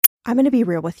I'm going to be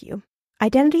real with you.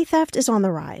 Identity theft is on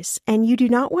the rise, and you do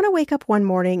not want to wake up one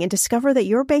morning and discover that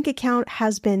your bank account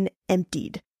has been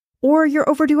emptied, or you're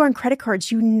overdue on credit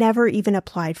cards you never even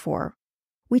applied for.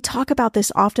 We talk about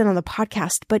this often on the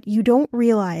podcast, but you don't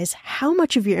realize how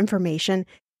much of your information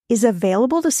is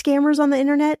available to scammers on the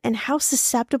internet and how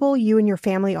susceptible you and your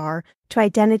family are to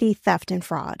identity theft and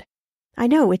fraud. I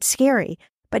know, it's scary,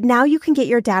 but now you can get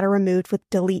your data removed with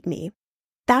Delete Me.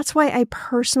 That's why I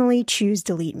personally choose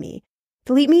Delete Me.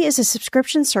 Delete Me is a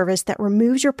subscription service that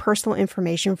removes your personal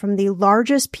information from the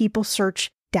largest people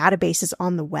search databases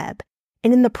on the web,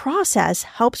 and in the process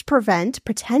helps prevent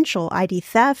potential ID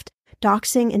theft,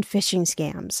 doxing, and phishing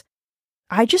scams.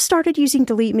 I just started using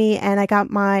Delete Me and I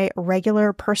got my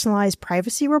regular personalized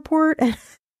privacy report and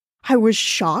I was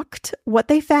shocked what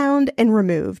they found and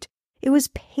removed. It was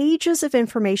pages of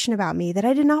information about me that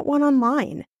I did not want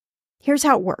online. Here's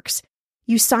how it works.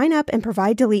 You sign up and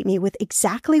provide Delete Me with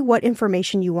exactly what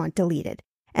information you want deleted,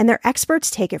 and their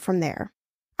experts take it from there.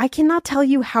 I cannot tell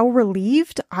you how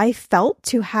relieved I felt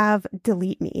to have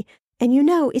Delete Me. And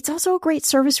it's also a great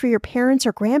service for your parents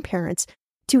or grandparents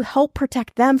to help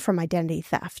protect them from identity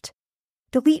theft.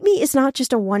 Delete Me is not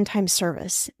just a one-time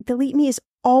service. Delete Me is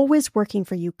always working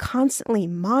for you, constantly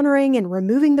monitoring and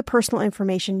removing the personal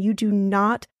information you do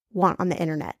not want on the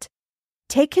internet.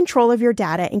 Take control of your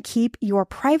data and keep your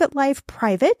private life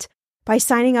private by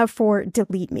signing up for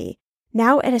Delete Me,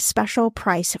 now at a special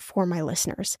price for my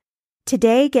listeners.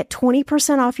 Today, get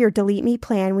 20% off your Delete Me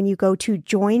plan when you go to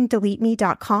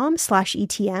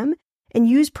joindeleteme.com/ETM and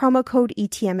use promo code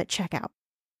ETM at checkout.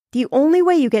 The only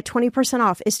way you get 20%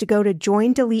 off is to go to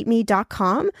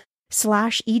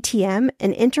joindeleteme.com/ETM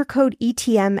and enter code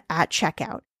ETM at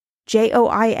checkout.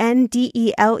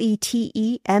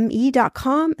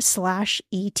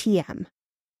 joindeleteme.com/ETM.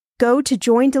 Go to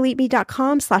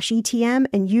joindeleteme.com/ETM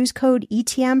and use code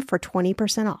ETM for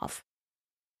 20% off.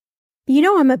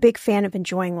 I'm a big fan of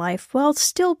enjoying life while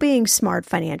still being smart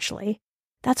financially.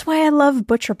 That's why I love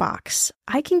ButcherBox.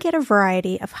 I can get a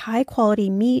variety of high-quality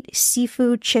meat,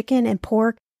 seafood, chicken, and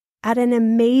pork at an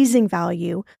amazing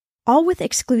value, all with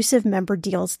exclusive member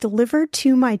deals delivered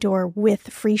to my door with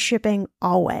free shipping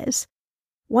always.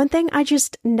 One thing I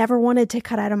just never wanted to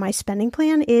cut out of my spending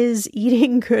plan is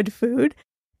eating good food.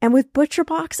 And with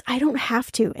ButcherBox, I don't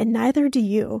have to, and neither do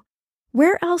you.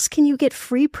 Where else can you get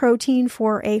free protein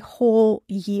for a whole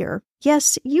year?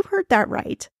 Yes, you heard that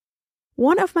right.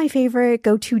 One of my favorite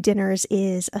go-to dinners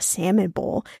is a salmon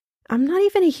bowl. I'm not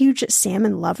even a huge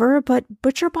salmon lover, but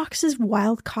ButcherBox's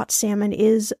wild-caught salmon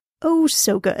is oh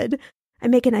so good. I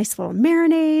make a nice little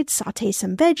marinade, saute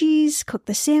some veggies, cook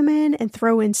the salmon, and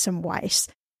throw in some rice.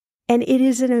 And it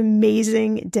is an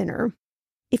amazing dinner.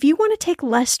 If you want to take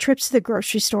less trips to the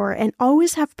grocery store and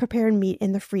always have prepared meat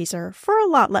in the freezer for a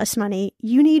lot less money,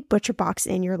 you need ButcherBox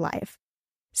in your life.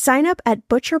 Sign up at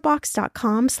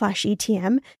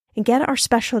butcherbox.com/ETM and get our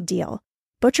special deal.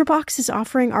 ButcherBox is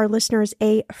offering our listeners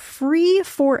a free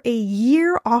for a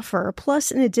year offer plus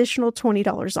an additional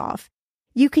 $20 off.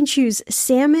 You can choose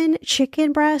salmon,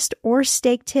 chicken breast, or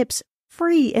steak tips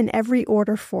free in every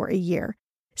order for a year.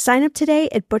 Sign up today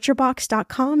at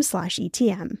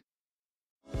butcherbox.com/ETM.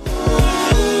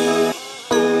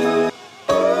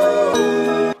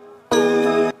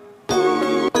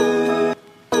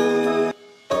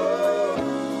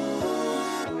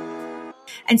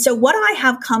 And so what I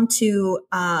have come to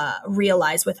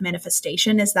realize with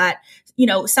manifestation is that,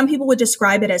 some people would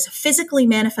describe it as physically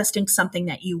manifesting something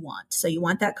that you want. So you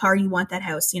want that car, you want that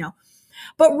house,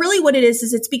 But really what it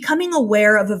is it's becoming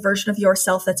aware of a version of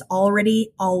yourself that's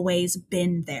already always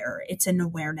been there. It's an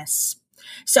awareness.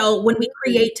 So when we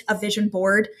create a vision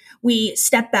board, we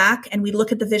step back and we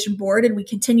look at the vision board and we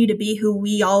continue to be who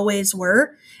we always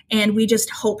were. And we just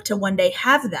hope to one day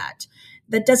have that.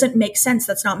 That doesn't make sense.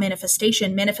 That's not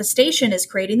manifestation. Manifestation is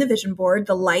creating the vision board,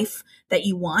 the life that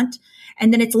you want.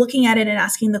 And then it's looking at it and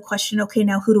asking the question, okay,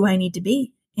 now who do I need to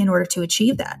be in order to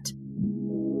achieve that?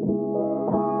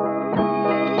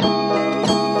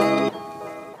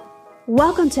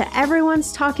 Welcome to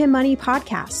Everyone's Talkin' Money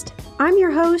podcast. I'm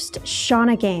your host,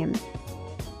 Shauna Game.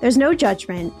 There's no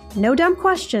judgment, no dumb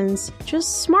questions,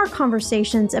 just smart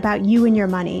conversations about you and your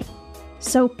money.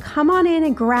 So come on in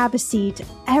and grab a seat.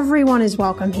 Everyone is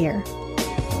welcome here.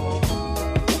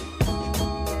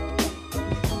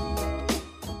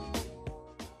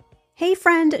 Hey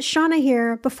friend, Shauna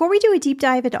here. Before we do a deep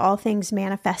dive into all things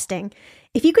manifesting,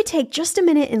 if you could take just a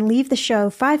minute and leave the show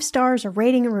 5 stars, a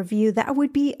rating and review, that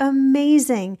would be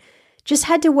amazing. Just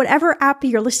head to whatever app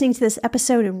you're listening to this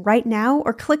episode in right now,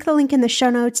 or click the link in the show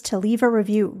notes to leave a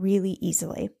review really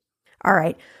easily. All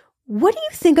right, What do you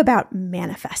think about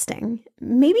manifesting?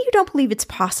 Maybe you don't believe it's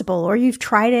possible, or you've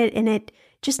tried it and it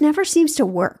just never seems to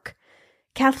work.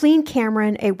 Kathleen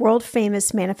Cameron, a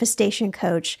world-famous manifestation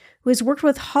coach who has worked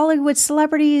with Hollywood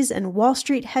celebrities and Wall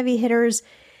Street heavy hitters,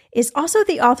 is also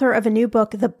the author of a new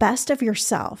book, The Best of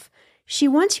Yourself. She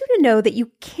wants you to know that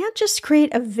you can't just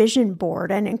create a vision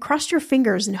board and cross your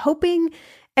fingers and hoping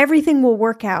everything will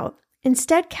work out.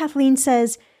 Instead, Kathleen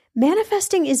says,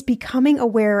 manifesting is becoming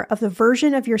aware of the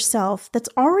version of yourself that's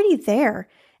already there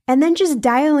and then just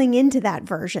dialing into that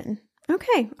version.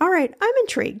 Okay, all right, I'm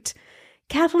intrigued.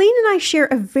 Kathleen and I share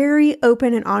a very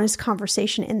open and honest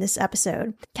conversation in this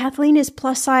episode. Kathleen is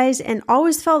plus size and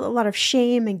always felt a lot of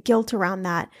shame and guilt around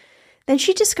that. Then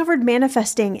she discovered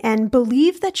manifesting and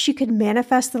believed that she could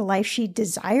manifest the life she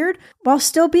desired while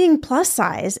still being plus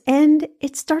size, and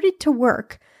it started to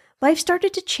work. Life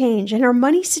started to change and her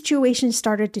money situation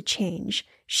started to change.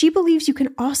 She believes you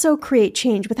can also create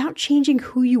change without changing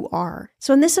who you are.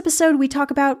 So in this episode, we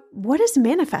talk about what is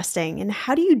manifesting and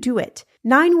how do you do it,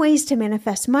 9 ways to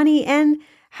manifest money, and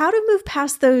how to move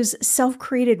past those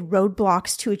self-created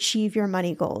roadblocks to achieve your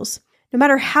money goals. No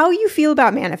matter how you feel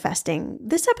about manifesting,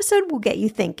 this episode will get you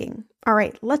thinking. All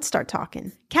right, let's start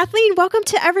talking. Kathleen, welcome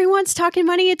to Everyone's Talking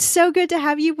Money. It's so good to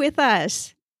have you with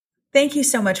us. Thank you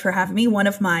so much for having me. One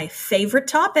of my favorite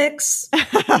topics.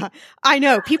 I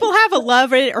know. People have a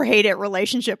love it or hate it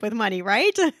relationship with money,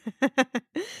 right?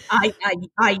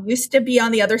 I used to be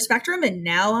on the other spectrum and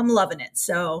now I'm loving it.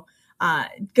 So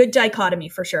good dichotomy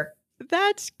for sure.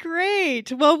 That's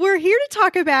great. Well, we're here to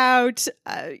talk about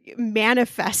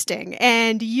manifesting,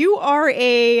 and you are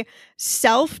a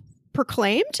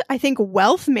self-proclaimed, I think,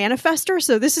 wealth manifester.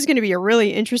 So this is going to be a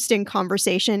really interesting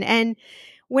conversation. And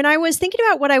when I was thinking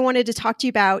about what I wanted to talk to you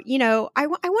about, I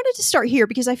wanted to start here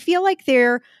because I feel like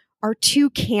there are 2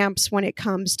 camps when it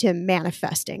comes to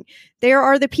manifesting. There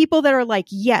are the people that are like,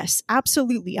 yes,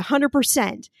 absolutely,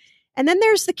 100%. And then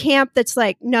there's the camp that's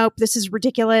like, nope, this is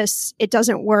ridiculous. It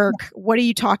doesn't work. What are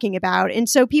you talking about? And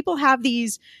so people have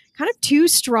these kind of 2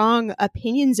 strong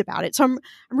opinions about it. So I'm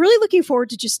really looking forward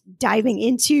to just diving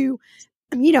into,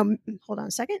 hold on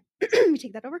a second. Let me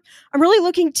take that over. I'm really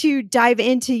looking to dive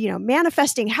into,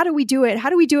 manifesting. How do we do it? How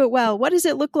do we do it well? What does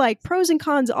it look like? Pros and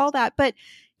cons, all that. But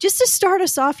just to start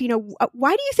us off,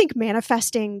 why do you think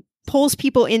manifesting pulls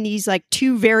people in these like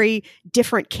 2 very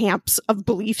different camps of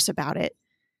beliefs about it?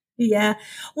 Yeah.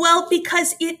 Well,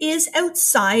 because it is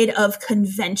outside of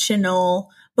conventional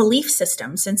belief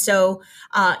systems. And so,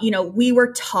 we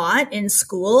were taught in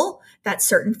school that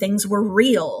certain things were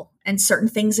real and certain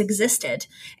things existed.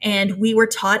 And we were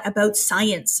taught about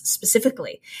science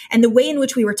specifically. And the way in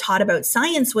which we were taught about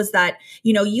science was that,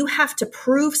 you have to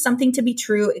prove something to be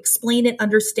true, explain it,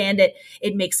 understand it.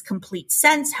 It makes complete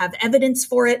sense, have evidence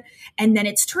for it, and then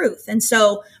it's truth. And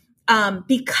so,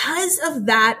 because of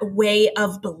that way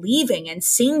of believing and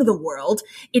seeing the world,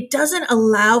 it doesn't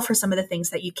allow for some of the things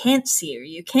that you can't see or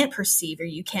you can't perceive or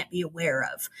you can't be aware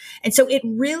of. And so it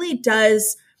really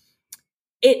does,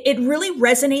 it really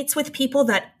resonates with people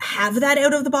that have that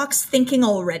out of the box thinking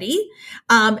already.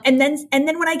 And then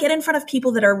when I get in front of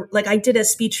people that are like, I did a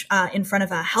speech in front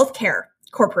of a healthcare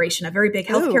corporation, a very big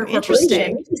healthcare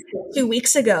corporation 2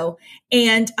 weeks ago.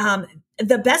 And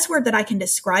the best word that I can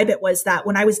describe it was that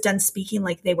when I was done speaking,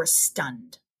 like they were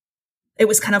stunned. It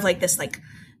was kind of like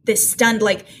this stunned,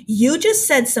 like you just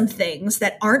said some things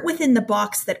that aren't within the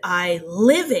box that I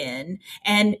live in.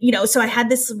 And, so I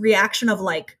had this reaction of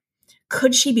like,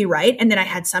 could she be right? And then I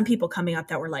had some people coming up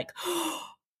that were like, oh,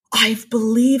 I've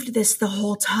believed this the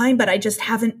whole time, but I just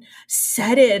haven't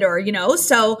said it or,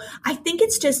 so I think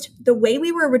it's just the way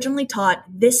we were originally taught.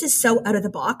 This is so out of the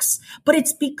box, but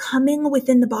it's becoming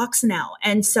within the box now.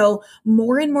 And so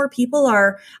more and more people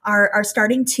are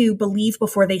starting to believe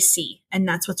before they see. And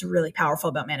that's what's really powerful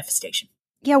about manifestation.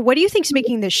 Yeah. What do you think is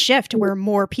making this shift where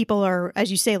more people are,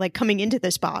 as you say, like coming into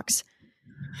this box?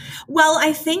 Well,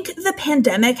 I think the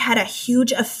pandemic had a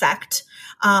huge effect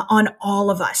on all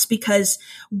of us because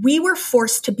we were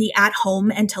forced to be at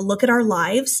home and to look at our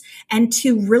lives and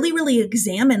to really, really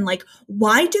examine like,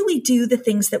 why do we do the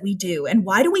things that we do? And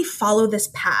why do we follow this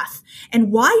path?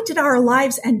 And why did our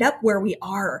lives end up where we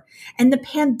are? And the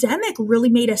pandemic really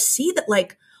made us see that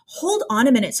like, hold on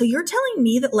a minute. So you're telling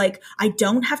me that like, I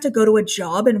don't have to go to a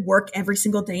job and work every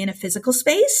single day in a physical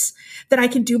space, that I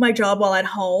can do my job while at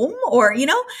home or,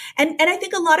 and I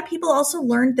think a lot of people also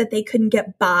learned that they couldn't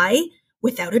get by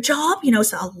without a job.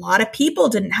 So a lot of people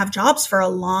didn't have jobs for a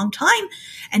long time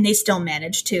and they still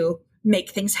managed to make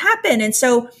things happen. And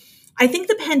so I think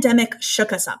the pandemic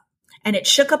shook us up. and it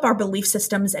shook up our belief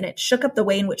systems and it shook up the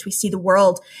way in which we see the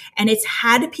world. And it's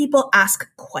had people ask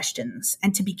questions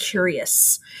and to be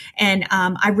curious. And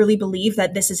I really believe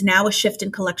that this is now a shift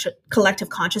in collective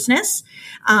consciousness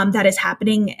that is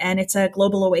happening, and it's a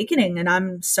global awakening. And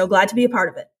I'm so glad to be a part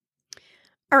of it.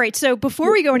 All right. So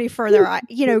before we go any further,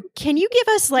 can you give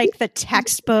us like the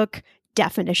textbook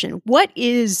definition? What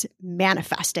is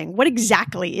manifesting? What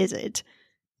exactly is it?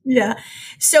 Yeah.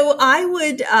 So I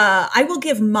will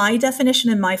give my definition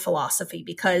and my philosophy,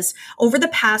 because over the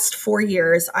past 4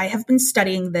 years, I have been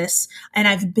studying this and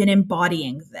I've been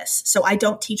embodying this. So I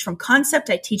don't teach from concept,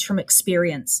 I teach from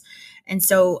experience. And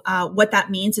so what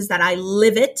that means is that I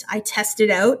live it, I test it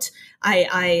out,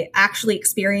 I actually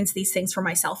experience these things for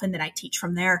myself, and then I teach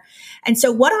from there. And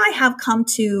so what I have come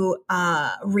to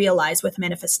realize with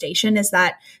manifestation is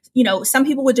that, some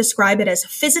people would describe it as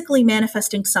physically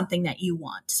manifesting something that you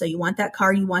want. So you want that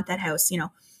car, you want that house,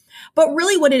 But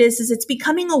really what it is it's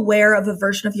becoming aware of a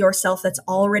version of yourself that's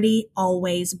already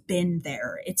always been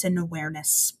there. It's an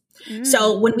awareness.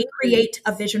 So when we create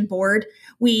a vision board,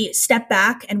 we step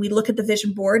back and we look at the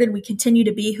vision board and we continue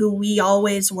to be who we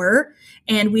always were.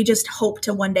 And we just hope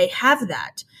to one day have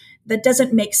that. That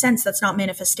doesn't make sense. That's not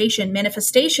manifestation.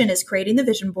 Manifestation is creating the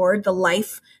vision board, the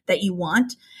life that you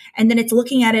want. And then it's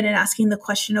looking at it and asking the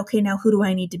question, okay, now who do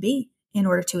I need to be in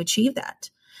order to achieve that?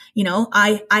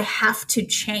 I have to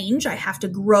change. I have to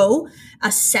grow,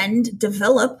 ascend,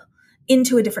 develop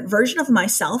into a different version of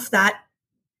myself that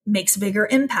makes bigger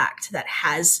impact, that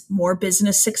has more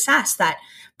business success, that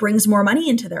brings more money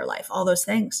into their life, all those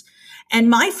things.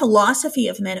 And my philosophy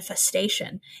of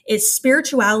manifestation is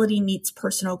spirituality meets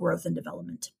personal growth and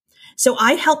development. So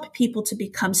I help people to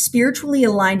become spiritually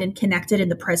aligned and connected in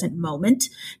the present moment,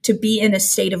 to be in a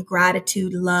state of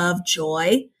gratitude, love,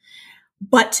 joy,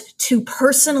 but to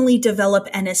personally develop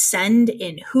and ascend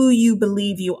in who you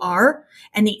believe you are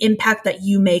and the impact that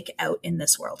you make out in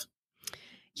this world.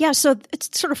 Yeah, so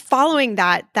it's sort of following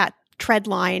that tread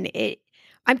line.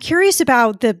 I'm curious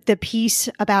about the piece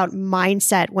about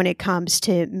mindset when it comes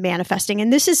to manifesting,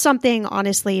 and this is something,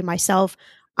 honestly, myself,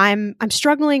 I'm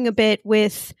struggling a bit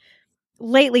with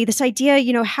lately. This idea,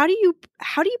 how do you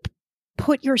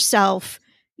put yourself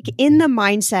in the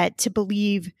mindset to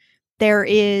believe there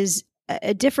is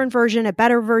a different version, a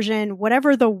better version,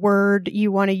 whatever the word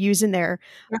you want to use in there,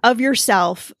 of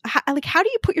yourself? How do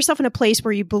you put yourself in a place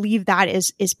where you believe that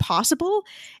is possible,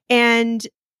 and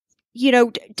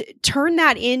turn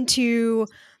that into,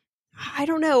 I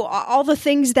don't know, all the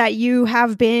things that you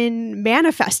have been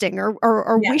manifesting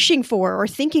or wishing for or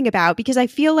thinking about? Because I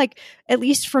feel like, at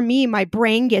least for me, my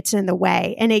brain gets in the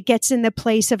way, and it gets in the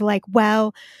place of like,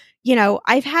 well,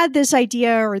 I've had this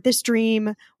idea or this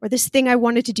dream or this thing I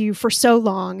wanted to do for so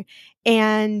long,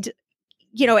 and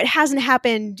it hasn't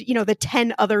happened, the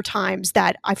 10 other times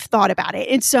that I've thought about it.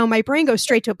 And so my brain goes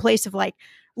straight to a place of like,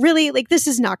 really, like, this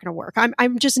is not going to work.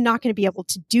 I'm just not going to be able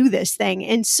to do this thing.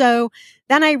 And so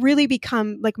then I really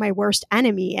become like my worst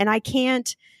enemy, and I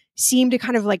can't seem to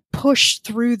kind of like push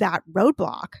through that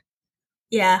roadblock.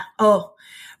 Yeah. Oh,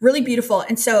 really beautiful.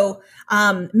 And so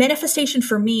manifestation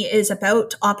for me is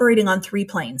about operating on 3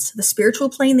 planes: the spiritual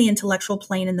plane, the intellectual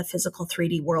plane, and the physical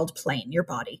 3D world plane, your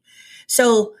body.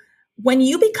 So when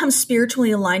you become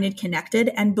spiritually aligned and connected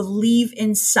and believe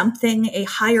in something, a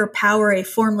higher power, a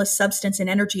formless substance, an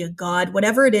energy, a God,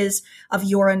 whatever it is of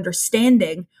your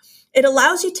understanding, it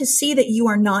allows you to see that you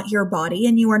are not your body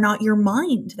and you are not your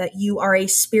mind, that you are a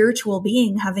spiritual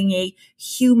being having a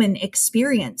human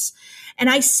experience. And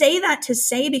I say that to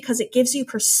say, because it gives you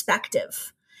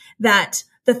perspective that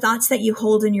the thoughts that you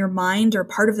hold in your mind are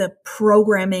part of the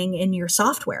programming in your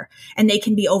software, and they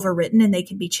can be overwritten and they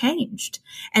can be changed.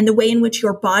 And the way in which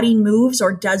your body moves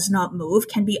or does not move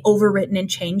can be overwritten and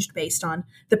changed based on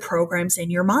the programs in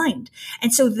your mind.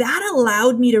 And so that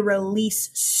allowed me to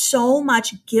release so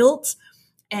much guilt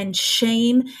and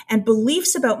shame and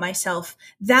beliefs about myself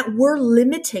that were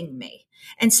limiting me.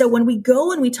 And so when we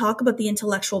go and we talk about the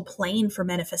intellectual plane for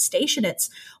manifestation, it's,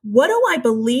 what do I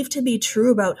believe to be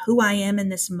true about who I am in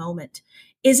this moment?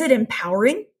 Is it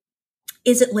empowering?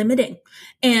 Is it limiting?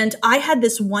 And I had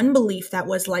this one belief that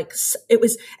was like, it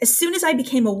was, as soon as I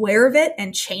became aware of it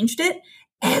and changed it,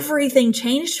 everything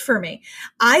changed for me.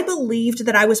 I believed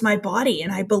that I was my body,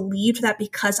 and I believed that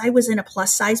because I was in a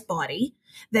plus size body,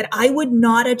 that I would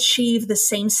not achieve the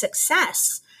same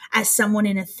success as someone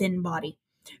in a thin body.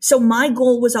 So my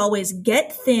goal was always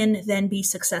get thin, then be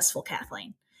successful,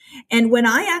 Kathleen. And when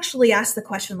I actually asked the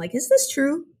question, like, is this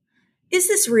true? Is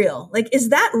this real? Like, is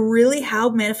that really how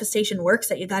manifestation works,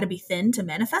 that you got to be thin to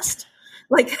manifest?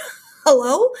 Like,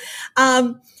 hello?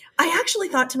 I actually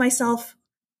thought to myself,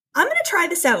 I'm going to try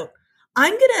this out.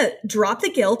 I'm going to drop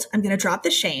the guilt. I'm going to drop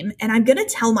the shame, and I'm going to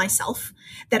tell myself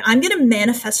that I'm going to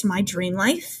manifest my dream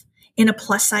life in a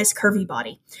plus size curvy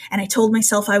body. And I told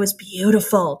myself I was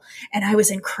beautiful and I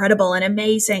was incredible and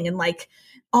amazing and like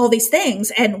all these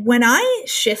things. And when I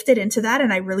shifted into that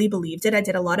and I really believed it, I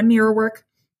did a lot of mirror work.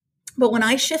 But when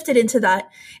I shifted into that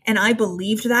and I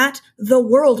believed that, the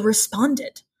world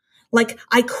responded. Like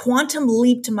I quantum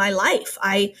leaped my life.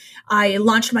 I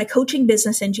launched my coaching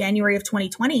business in January of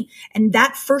 2020. And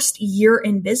that first year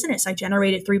in business, I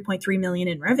generated 3.3 million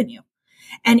in revenue.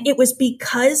 And it was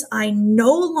because I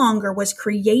no longer was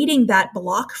creating that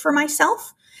block for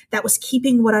myself that was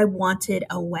keeping what I wanted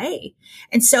away.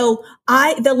 And so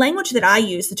the language that I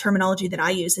use, the terminology that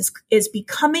I use is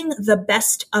becoming the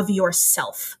best of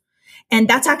yourself. And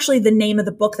that's actually the name of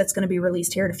the book that's going to be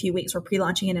released here in a few weeks. We're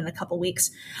pre-launching it in a couple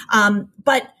weeks.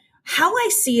 But how I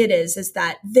see it is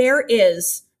that there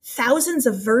is thousands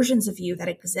of versions of you that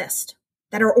exist,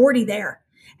 that are already there.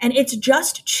 And it's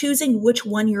just choosing which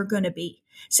one you're going to be.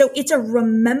 So it's a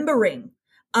remembering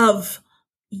of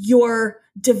your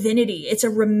divinity. It's a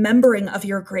remembering of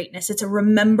your greatness. It's a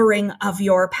remembering of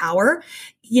your power.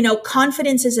 You know,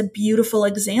 confidence is a beautiful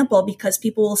example because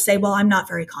people will say, well, I'm not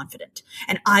very confident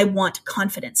and I want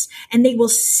confidence, and they will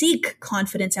seek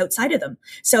confidence outside of them.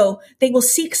 So they will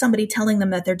seek somebody telling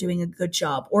them that they're doing a good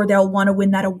job, or they'll want to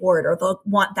win that award, or they'll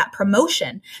want that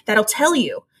promotion that'll tell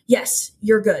you, yes,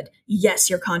 you're good. Yes,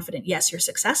 you're confident. Yes, you're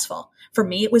successful. For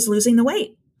me, it was losing the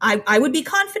weight. I would be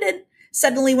confident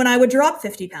suddenly when I would drop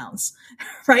 50 pounds,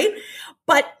 right?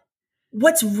 But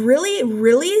what's really,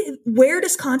 really, where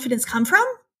does confidence come from?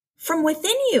 From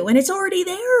within you, and it's already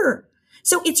there.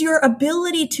 So it's your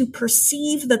ability to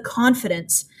perceive the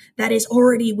confidence that is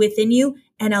already within you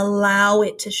and allow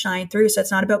it to shine through. So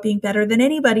it's not about being better than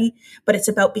anybody, but it's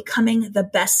about becoming the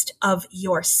best of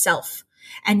yourself.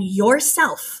 And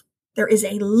yourself, there is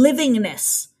a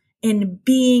livingness in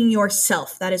being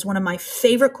yourself. That is one of my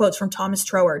favorite quotes from Thomas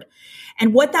Troward.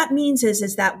 And what that means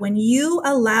is that when you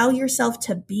allow yourself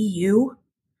to be you,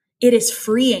 it is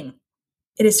freeing.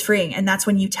 It is freeing. And that's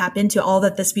when you tap into all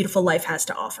that this beautiful life has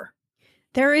to offer.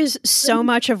 There is so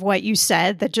much of what you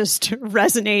said that just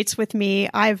resonates with me.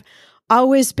 I've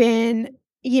always been,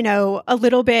 a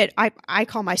little bit, I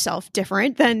call myself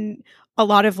different than a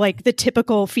lot of like the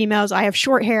typical females. I have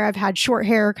short hair. I've had short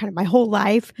hair kind of my whole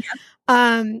life.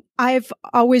 Yeah. I've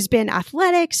always been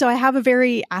athletic. So I have a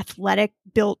very athletic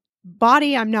built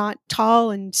body. I'm not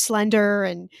tall and slender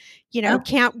and,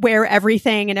 can't wear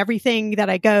everything, and everything that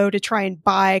I go to try and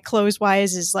buy clothes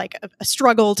wise is like a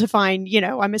struggle to find,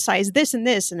 I'm a size this and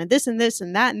this and a this and this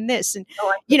and that and this. And,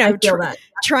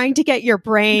 trying to get your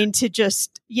brain to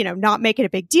just, not make it a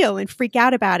big deal and freak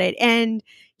out about it. And,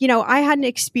 I had an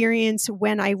experience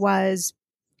when I was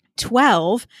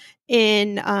 12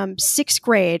 in sixth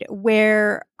grade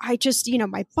where I just,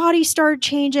 my body started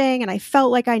changing and I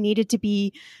felt like I needed to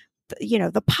be,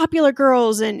 the popular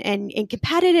girls and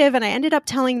competitive. And I ended up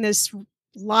telling this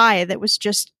lie that was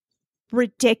just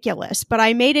ridiculous, but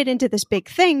I made it into this big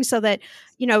thing so that,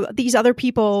 these other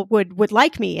people would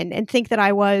like me and think that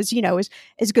I was,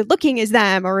 as good looking as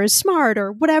them or as smart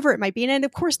or whatever it might be. And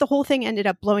of course, the whole thing ended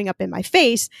up blowing up in my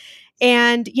face.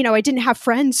 And, I didn't have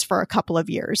friends for a couple of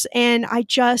years and I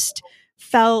just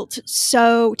felt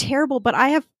so terrible, but I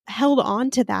have held on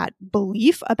to that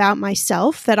belief about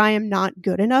myself that I am not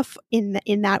good enough in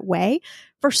that way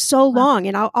for so long.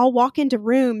 And I'll walk into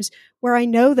rooms where I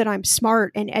know that I'm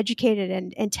smart and educated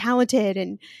and talented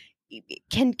and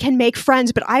can make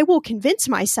friends, but I will convince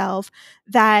myself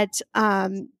that,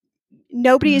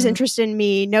 nobody is interested in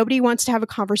me. Nobody wants to have a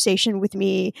conversation with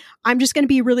me. I'm just going to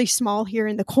be really small here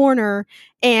in the corner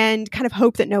and kind of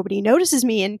hope that nobody notices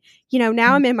me. And,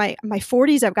 now I'm in my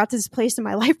 40s. I've got to this place in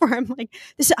my life where I'm like,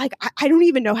 I don't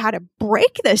even know how to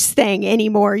break this thing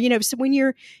anymore. So when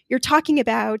you're talking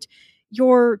about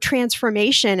your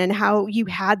transformation and how you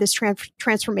had this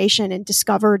transformation and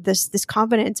discovered this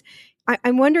confidence,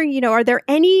 I'm wondering, are there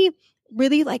any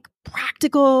really like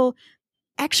practical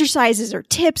exercises or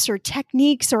tips or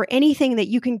techniques or anything that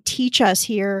you can teach us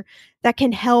here that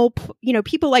can help,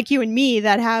 people like you and me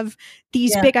that have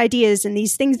these big ideas and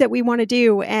these things that we want to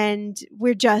do. And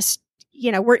we're just,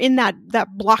 we're in that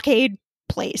blockade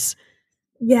place.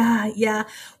 Yeah. Yeah.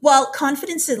 Well,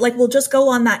 confidence is like, we'll just go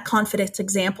on that confidence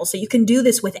example. So you can do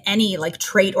this with any like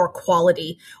trait or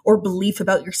quality or belief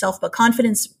about yourself, but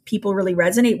confidence people really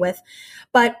resonate with.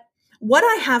 But what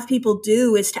I have people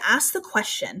do is to ask the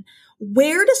question,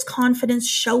 where does confidence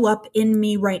show up in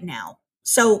me right now?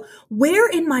 So where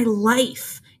in my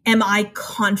life am I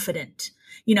confident?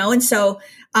 And so,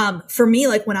 for me,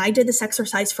 like when I did this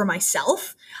exercise for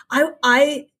myself,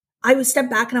 I I would step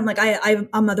back and I'm like, I'm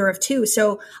a mother of two.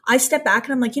 So I step back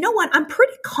and I'm like, you know what? I'm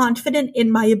pretty confident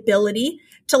in my ability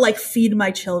to like feed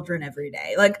my children every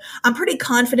day. Like I'm pretty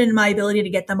confident in my ability to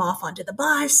get them off onto the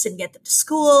bus and get them to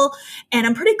school. And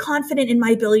I'm pretty confident in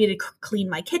my ability to clean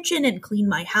my kitchen and clean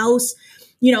my house.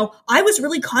 You know, I was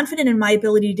really confident in my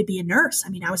ability to be a nurse. I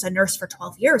mean, I was a nurse for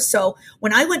 12 years. So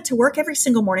when I went to work every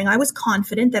single morning, I was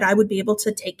confident that I would be able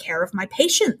to take care of my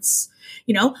patients.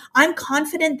 You know, I'm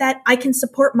confident that I can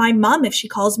support my mom if she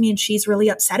calls me and she's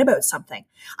really upset about something.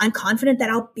 I'm confident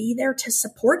that I'll be there to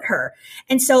support her.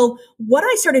 And so what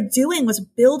I started doing was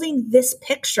building this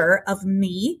picture of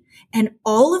me and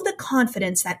all of the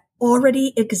confidence that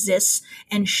already exists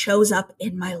and shows up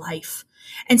in my life.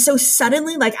 And so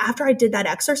suddenly, like after I did that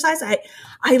exercise,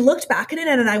 I looked back at it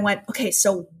and I went, okay,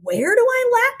 so where do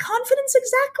I lack confidence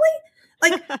exactly?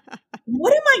 Like,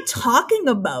 what am I talking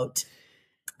about?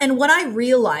 And what I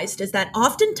realized is that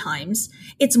oftentimes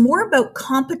it's more about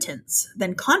competence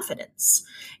than confidence.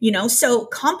 You know, so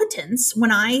competence,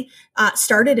 when I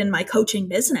started in my coaching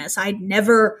business, I'd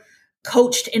never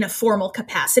coached in a formal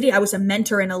capacity. I was a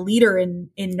mentor and a leader in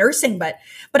nursing, but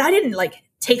I didn't like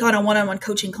take on a one-on-one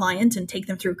coaching client and take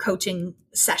them through coaching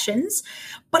sessions.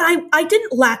 But I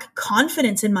didn't lack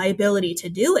confidence in my ability to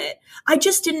do it. I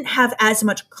just didn't have as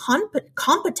much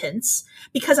competence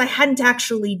because I hadn't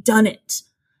actually done it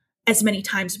as many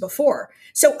times before.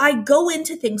 So I go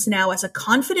into things now as a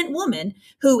confident woman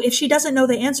who, if she doesn't know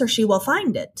the answer, she will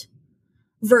find it,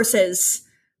 versus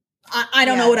I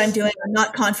don't know what I'm doing. I'm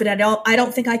not confident. I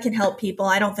don't think I can help people.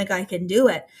 I don't think I can do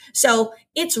it. So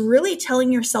it's really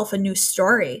telling yourself a new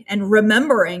story and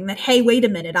remembering that, hey, wait a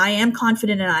minute, I am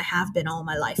confident and I have been all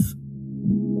my life.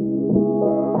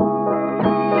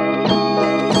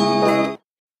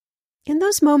 In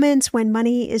those moments when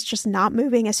money is just not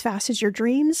moving as fast as your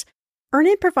dreams,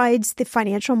 Earnin provides the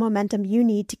financial momentum you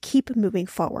need to keep moving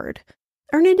forward.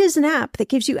 Earnin is an app that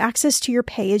gives you access to your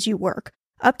pay as you work,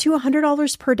 up to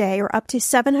 $100 per day or up to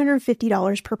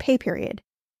 $750 per pay period.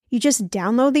 You just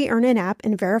download the Earnin app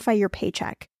and verify your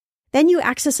paycheck. Then you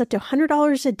access up to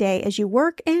 $100 a day as you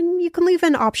work, and you can leave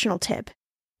an optional tip.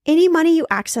 Any money you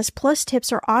access plus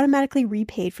tips are automatically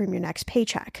repaid from your next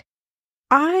paycheck.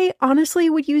 I honestly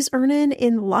would use Earnin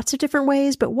in lots of different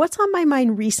ways, but what's on my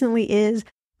mind recently is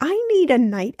I need a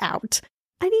night out.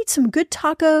 I need some good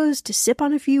tacos to sip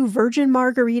on a few virgin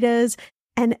margaritas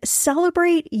and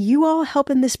celebrate you all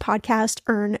helping this podcast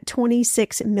earn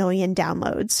 26 million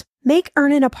downloads. Make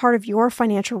Earnin a part of your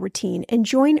financial routine and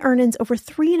join Earnin's over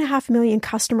 3.5 million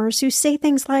customers who say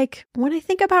things like, when I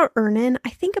think about Earnin,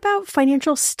 I think about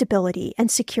financial stability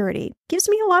and security. Gives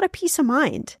me a lot of peace of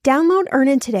mind. Download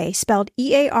Earnin today, spelled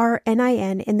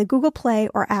EARNIN, in the Google Play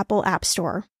or Apple App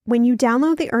Store. When you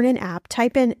download the Earnin app,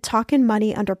 type in Talkin'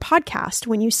 Money under podcast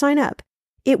when you sign up.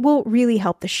 It will really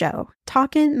help the show.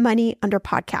 Talkin' Money under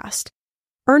podcast.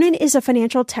 Earnin is a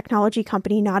financial technology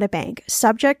company, not a bank,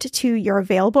 subject to your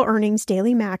available earnings,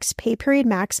 daily max, pay period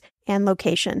max, and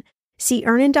location. See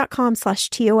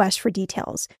earnin.com/TOS for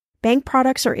details. Bank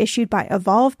products are issued by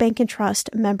Evolve Bank and Trust,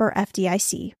 member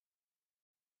FDIC.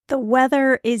 The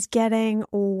weather is getting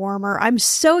warmer. I'm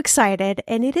so excited,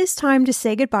 and it is time to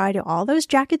say goodbye to all those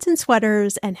jackets and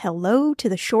sweaters and hello to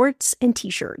the shorts and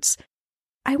t-shirts.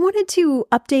 I wanted to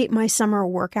update my summer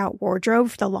workout wardrobe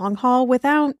for the long haul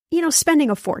without, spending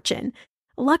a fortune.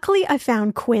 Luckily, I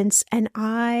found Quince, and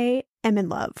I am in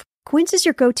love. Quince is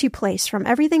your go-to place from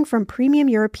everything from premium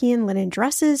European linen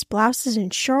dresses, blouses,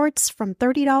 and shorts from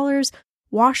 $30,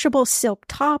 washable silk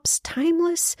tops,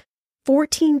 timeless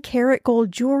 14-karat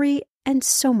gold jewelry, and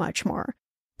so much more.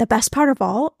 The best part of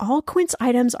all Quince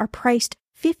items are priced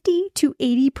 50 to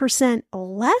 80%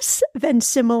 less than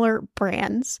similar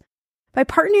brands. By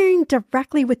partnering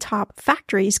directly with top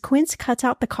factories, Quince cuts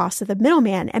out the cost of the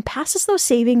middleman and passes those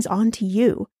savings on to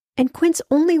you. And Quince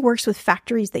only works with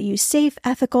factories that use safe,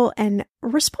 ethical, and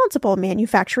responsible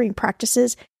manufacturing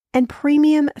practices and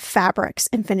premium fabrics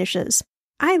and finishes.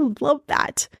 I love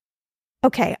that.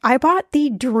 Okay, I bought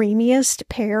the dreamiest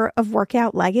pair of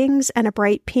workout leggings and a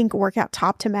bright pink workout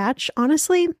top to match.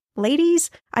 Honestly, ladies,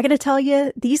 I gotta tell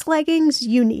you, these leggings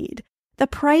you need. The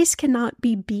price cannot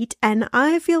be beat, and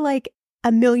I feel like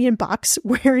 $1 million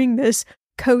wearing this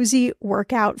cozy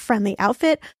workout friendly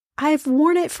outfit. I've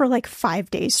worn it for like 5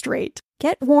 days straight.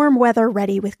 Get warm weather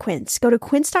ready with Quince. Go to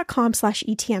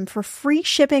quince.com/ETM for free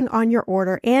shipping on your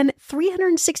order and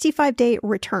 365-day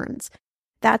returns.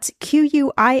 That's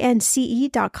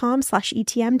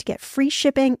QUINCE.com/ETM to get free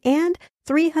shipping and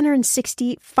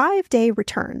 365-day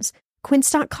returns.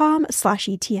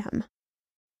 Quince.com/ETM.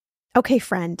 Okay,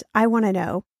 friend, I want to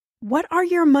know, what are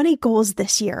your money goals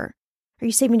this year? Are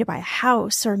you saving to buy a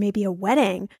house or maybe a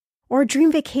wedding or a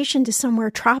dream vacation to somewhere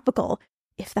tropical?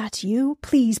 If that's you,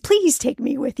 please, please take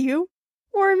me with you.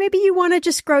 Or maybe you want to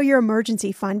just grow your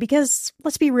emergency fund because,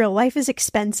 let's be real, life is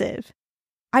expensive.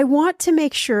 I want to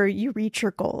make sure you reach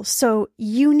your goals, so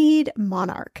you need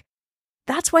Monarch.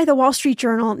 That's why the Wall Street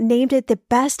Journal named it the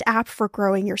best app for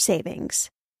growing your savings.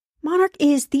 Monarch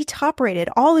is the top-rated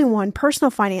all-in-one personal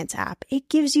finance app. It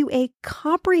gives you a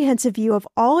comprehensive view of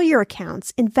all your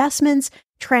accounts, investments,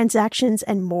 transactions,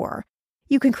 and more.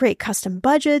 You can create custom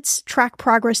budgets, track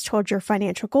progress towards your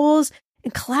financial goals,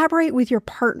 and collaborate with your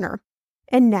partner.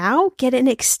 And now, get an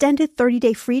extended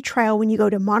 30-day free trial when you go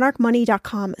to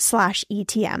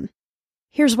monarchmoney.com/ETM.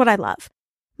 Here's what I love.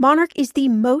 Monarch is the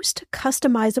most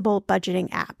customizable budgeting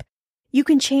app. You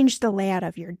can change the layout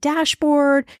of your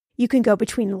dashboard. You can go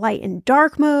between light and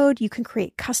dark mode. You can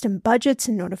create custom budgets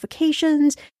and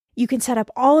notifications. You can set up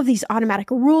all of these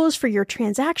automatic rules for your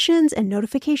transactions and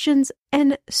notifications,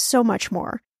 and so much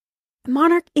more.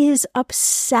 Monarch is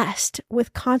obsessed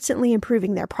with constantly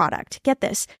improving their product. Get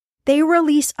this. They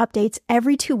release updates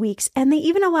every 2 weeks, and they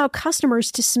even allow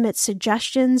customers to submit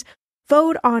suggestions,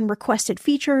 vote on requested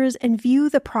features, and view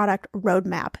the product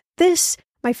roadmap. This,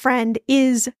 my friend,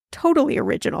 is totally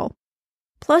original.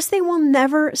 Plus, they will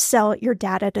never sell your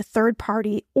data to third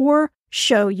party or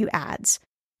show you ads.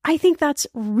 I think that's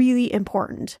really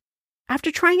important. After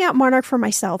trying out Monarch for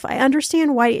myself, I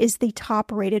understand why it is the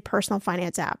top-rated personal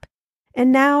finance app.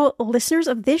 And now, listeners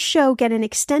of this show get an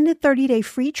extended 30-day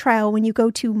free trial when you go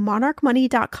to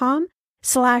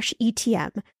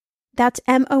monarchmoney.com/ETM. That's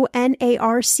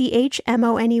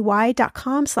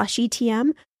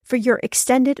monarchmoney.com/ETM for your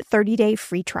extended 30-day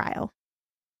free trial.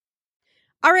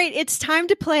 All right, it's time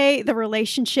to play the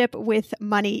relationship with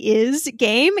money is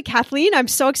game. Kathleen, I'm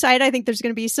so excited. I think there's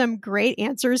going to be some great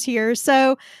answers here.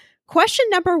 So question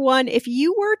number 1, if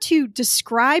you were to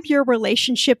describe your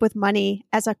relationship with money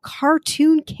as a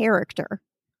cartoon character,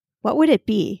 what would it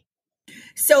be?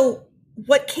 So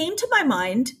what came to my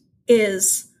mind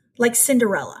is like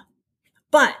Cinderella,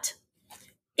 but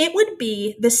it would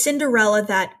be the Cinderella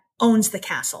that owns the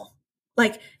castle,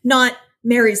 like not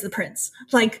marries the prince,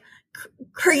 like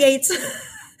creates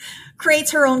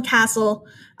her own castle,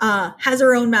 has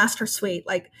her own master suite.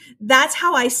 Like that's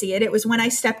how I see it. It was when I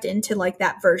stepped into like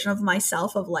that version of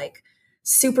myself of like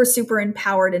super, super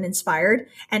empowered and inspired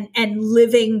and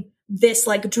living this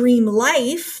like dream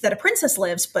life that a princess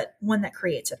lives, but one that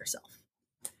creates it herself.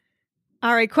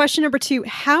 All right. Question number 2.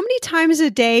 How many times a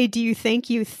day do you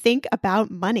think about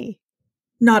money?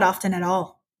 Not often at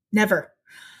all. Never.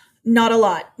 Not a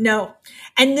lot. No.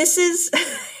 And this is,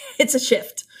 it's a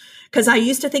shift because I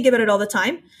used to think about it all the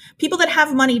time. People that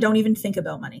have money don't even think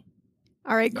about money.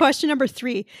 All right. Question number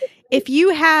 3. If you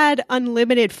had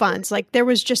unlimited funds, like there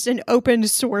was just an open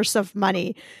source of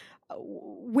money,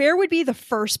 where would be the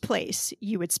first place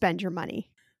you would spend your money?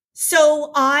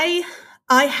 So I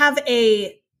have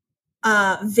a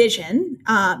vision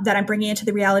that I'm bringing into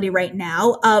the reality right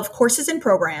now of courses and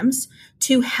programs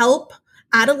to help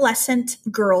adolescent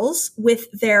girls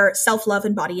with their self-love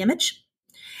and body image.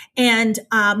 And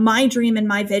my dream and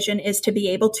my vision is to be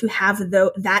able to have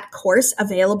that course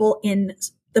available in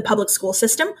the public school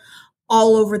system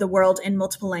all over the world in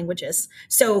multiple languages.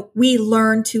 So we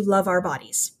learn to love our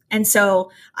bodies. And so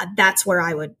that's where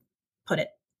I would put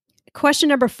it. Question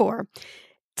number 4.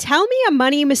 Tell me a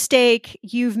money mistake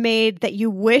you've made that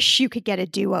you wish you could get a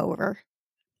do-over.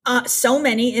 So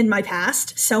many in my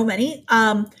past. So many.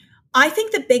 I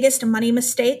think the biggest money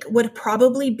mistake would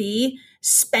probably be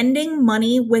spending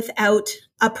money without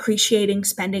appreciating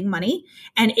spending money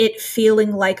and it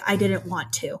feeling like I didn't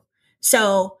want to.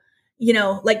 So,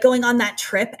 like going on that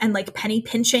trip and like penny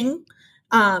pinching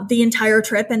the entire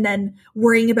trip and then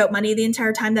worrying about money the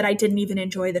entire time that I didn't even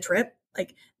enjoy the trip.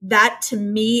 Like that to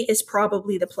me is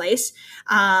probably the place.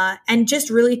 And just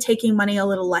really taking money a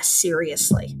little less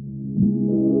seriously.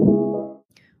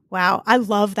 Wow. I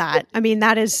love that. I mean,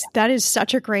 that is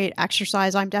such a great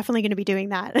exercise. I'm definitely going to be doing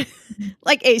that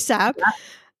like ASAP.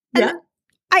 Yeah.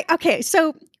 Okay.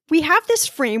 So we have this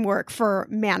framework for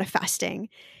manifesting,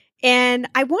 and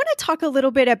I want to talk a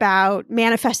little bit about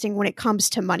manifesting when it comes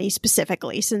to money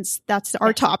specifically, since that's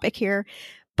our topic here.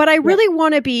 But I really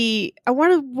want to be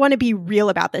real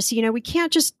about this. We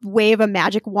can't just wave a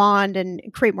magic wand and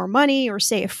create more money or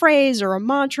say a phrase or a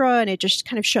mantra and it just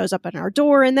kind of shows up at our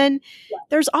door. And then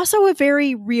there's also a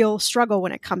very real struggle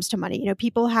when it comes to money.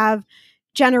 People have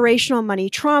generational money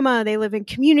trauma. They live in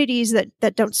communities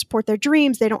that don't support their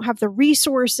dreams. They don't have the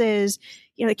resources.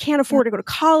 They can't afford to go to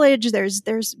college.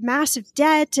 There's massive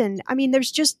debt. And I mean,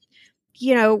 there's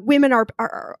women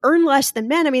are earn less than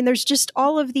men. I mean, there's just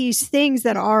all of these things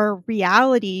that are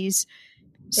realities.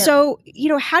 Yep. So,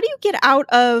 how do you get out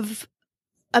of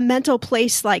a mental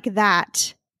place like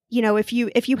that? If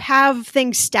you have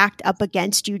things stacked up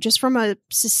against you just from a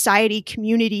society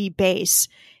community base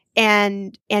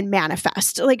and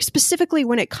manifest, like specifically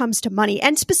when it comes to money.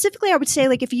 And specifically, I would say,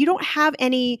 like, if you don't have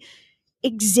any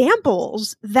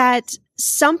examples that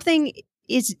something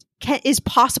is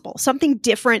possible, something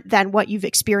different than what you've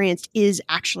experienced is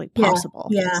actually possible.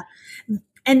 Yeah.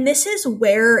 And this is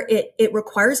where it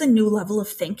requires a new level of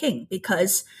thinking,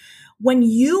 because when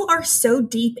you are so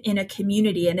deep in a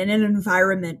community and in an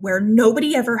environment where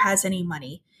nobody ever has any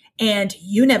money, and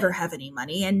you never have any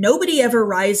money, and nobody ever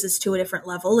rises to a different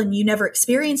level, and you never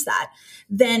experience that,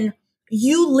 then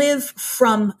you live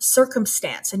from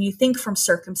circumstance and you think from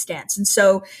circumstance. And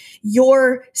so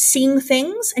you're seeing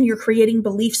things and you're creating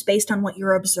beliefs based on what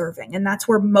you're observing. And that's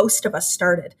where most of us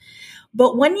started.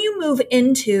 But when you move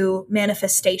into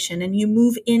manifestation and you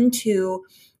move into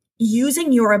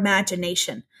using your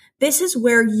imagination, this is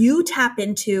where you tap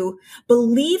into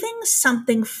believing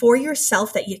something for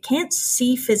yourself that you can't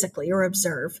see physically or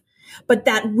observe, but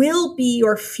that will be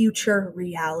your future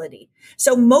reality.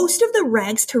 So most of the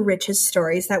rags to riches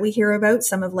stories that we hear about,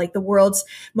 some of like the world's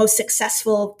most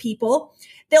successful people,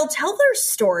 they'll tell their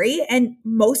story, and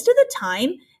most of the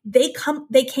time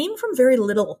they came from very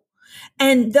little.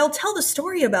 And they'll tell the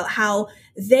story about how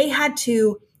they had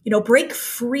to, break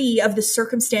free of the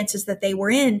circumstances that they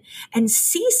were in and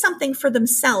see something for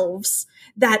themselves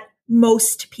that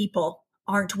most people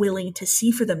aren't willing to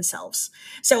see for themselves.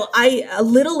 So a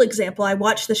little example, I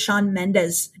watched the Shawn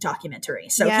Mendes documentary.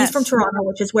 So Yes. He's from Toronto,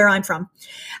 which is where I'm from.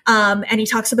 And he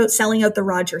talks about selling out the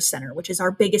Rogers Centre, which is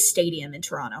our biggest stadium in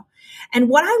Toronto. And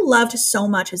what I loved so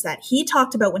much is that he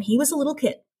talked about when he was a little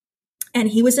kid, and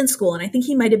he was in school, and I think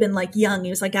he might have been like young. He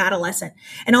was like adolescent,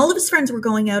 and all of his friends were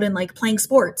going out and like playing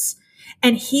sports.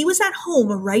 And he was at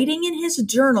home writing in his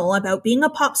journal about being a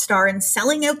pop star and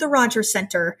selling out the Rogers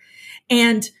Centre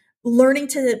and learning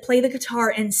to play the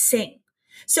guitar and sing.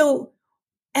 So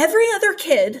every other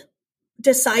kid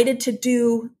decided to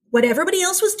do what everybody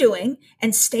else was doing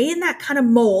and stay in that kind of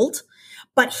mold.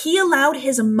 But he allowed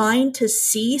his mind to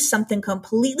see something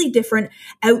completely different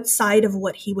outside of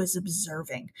what he was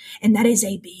observing. And that is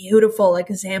a beautiful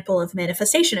example of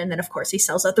manifestation. And then, of course, he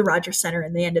sells out the Rogers Centre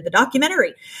in the end of the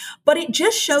documentary. But it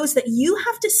just shows that you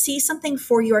have to see something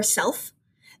for yourself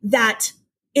that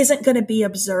isn't going to be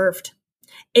observed.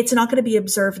 It's not going to be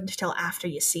observed until after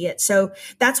you see it. So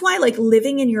that's why, like,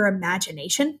 living in your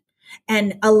imagination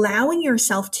and allowing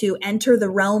yourself to enter the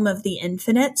realm of the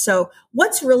infinite. So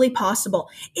what's really possible?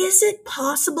 Is it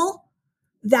possible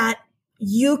that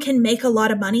you can make a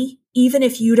lot of money even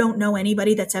if you don't know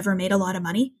anybody that's ever made a lot of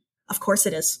money? Of course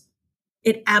it is.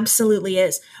 It absolutely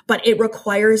is. But it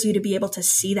requires you to be able to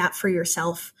see that for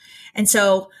yourself. And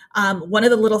so one of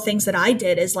the little things that I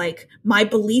did is, like, my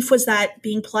belief was that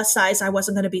being plus size, I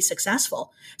wasn't going to be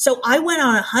successful. So I went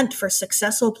on a hunt for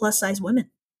successful plus size women.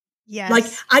 Yes. Like,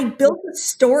 I built a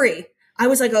story. I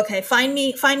was like, okay, find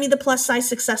me the plus size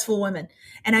successful women.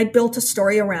 And I built a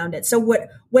story around it. So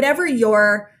whatever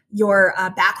your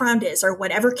background is, or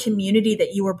whatever community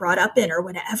that you were brought up in, or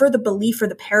whatever the belief or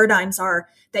the paradigms are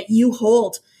that you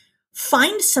hold,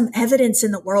 find some evidence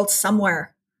in the world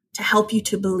somewhere to help you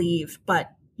to believe.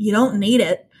 But you don't need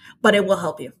it, but it will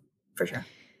help you for sure.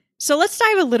 So let's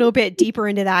dive a little bit deeper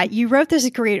into that. You wrote this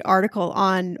great article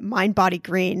on Mind Body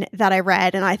Green that I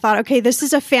read, and I thought, okay, this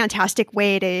is a fantastic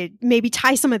way to maybe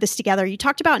tie some of this together. You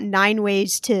talked about 9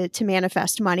 ways to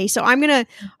manifest money. So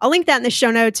I'll link that in the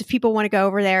show notes if people want to go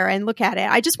over there and look at it.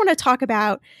 I just want to talk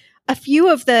about a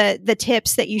few of the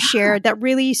tips that you shared that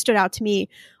really stood out to me.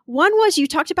 One was you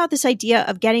talked about this idea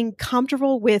of getting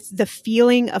comfortable with the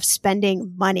feeling of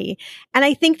spending money. And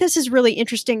I think this is really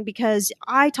interesting because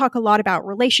I talk a lot about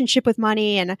relationship with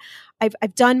money, and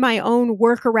I've done my own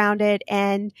work around it.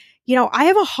 And, I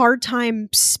have a hard time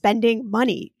spending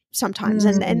money sometimes.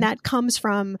 And that comes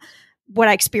from what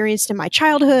I experienced in my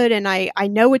childhood. And I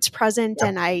know it's present,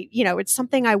 and it's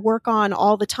something I work on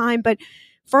all the time. But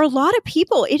for a lot of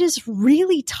people, it is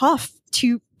really tough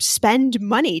to spend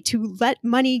money, to let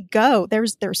money go.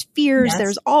 There's fears, Yes.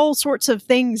 There's all sorts of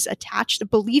things attached to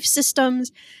belief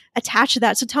systems attached to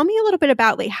that. So tell me a little bit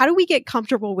about, like, how do we get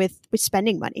comfortable with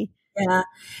spending money? Yeah.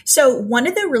 So one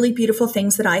of the really beautiful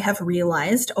things that I have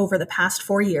realized over the past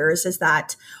 4 years is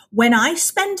that when I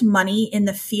spend money in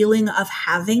the feeling of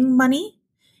having money,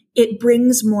 it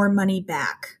brings more money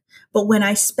back. But when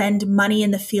I spend money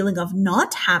in the feeling of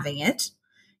not having it,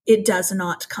 it does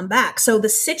not come back. So the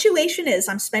situation is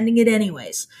I'm spending it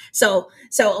anyways.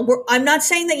 I'm not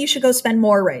saying that you should go spend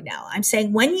more right now. I'm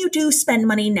saying when you do spend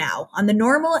money now on the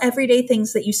normal everyday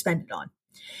things that you spend it on,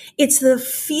 it's the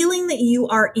feeling that you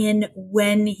are in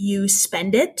when you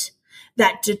spend it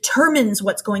that determines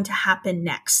what's going to happen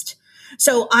next.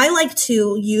 So I like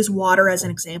to use water as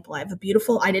an example. I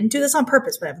didn't do this on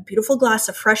purpose, but I have a beautiful glass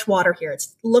of fresh water here. It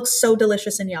looks so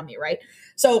delicious and yummy, right?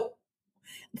 So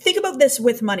think about this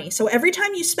with money. So every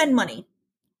time you spend money,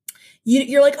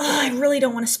 you're like, oh, I really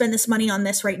don't want to spend this money on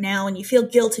this right now. And you feel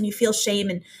guilt and you feel shame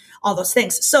and all those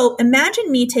things. So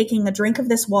imagine me taking a drink of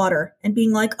this water and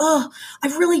being like,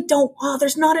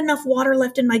 there's not enough water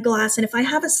left in my glass. And if I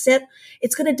have a sip,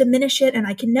 it's going to diminish it and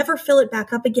I can never fill it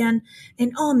back up again.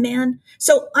 And oh man.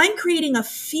 So I'm creating a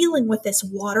feeling with this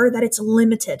water that it's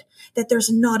limited, that there's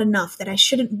not enough, that I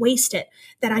shouldn't waste it,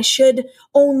 that I should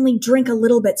only drink a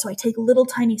little bit. So I take little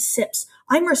tiny sips.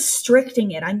 I'm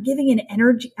restricting it. I'm giving it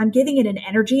an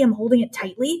energy. I'm holding it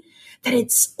tightly that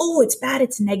it's bad.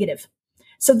 It's negative.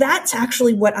 So that's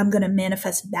actually what I'm going to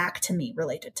manifest back to me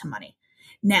related to money.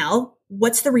 Now,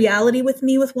 what's the reality with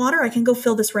me with water? I can go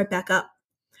fill this right back up.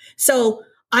 So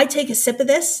I take a sip of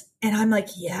this and I'm like,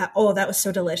 yeah, oh, that was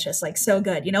so delicious. Like so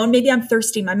good, and maybe I'm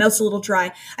thirsty. My mouth's a little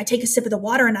dry. I take a sip of the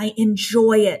water and I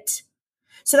enjoy it.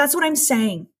 So that's what I'm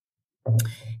saying.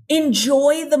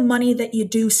 Enjoy the money that you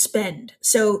do spend.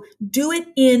 So do it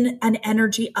in an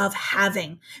energy of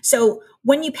having. So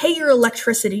when you pay your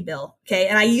electricity bill, okay,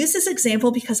 and I use this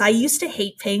example because I used to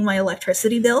hate paying my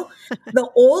electricity bill. The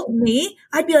old me,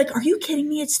 I'd be like, are you kidding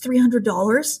me? It's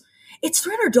 $300. It's $300.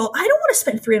 I don't want to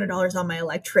spend $300 on my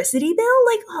electricity bill.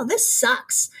 Like, oh, this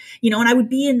sucks. And I would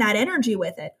be in that energy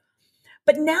with it.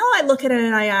 But now I look at it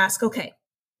and I ask, okay,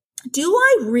 do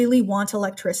I really want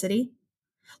electricity?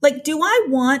 Like, do I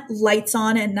want lights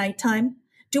on at nighttime?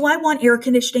 Do I want air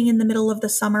conditioning in the middle of the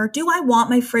summer? Do I want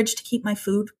my fridge to keep my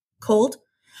food cold?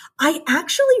 I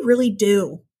actually really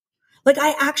do. Like,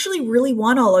 I actually really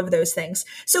want all of those things.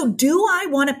 So do I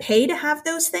want to pay to have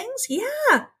those things?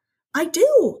 Yeah, I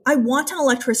do. I want an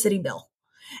electricity bill.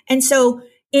 And so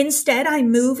instead I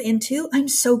move into, I'm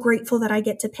so grateful that I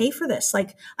get to pay for this.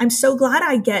 Like, I'm so glad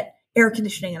I get air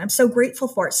conditioning and I'm so grateful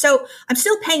for it. So I'm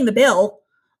still paying the bill.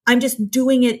 I'm just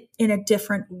doing it in a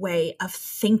different way of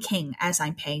thinking as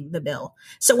I'm paying the bill.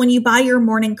 So when you buy your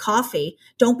morning coffee,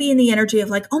 don't be in the energy of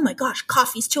like, oh my gosh,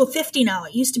 coffee's $2.50 now.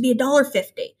 It used to be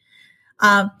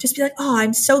 $1.50. Just be like, oh,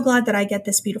 I'm so glad that I get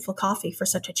this beautiful coffee for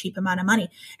such a cheap amount of money.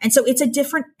 And so it's a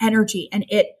different energy and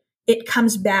it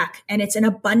comes back and it's an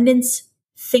abundance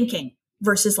thinking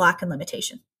versus lack and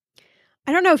limitation.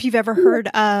 I don't know if you've ever heard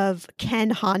of Ken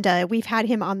Honda. We've had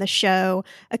him on the show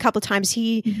a couple of times.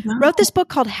 He wrote this book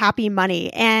called Happy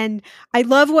Money. And I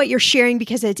love what you're sharing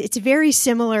because it's very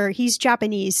similar. He's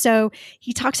Japanese. So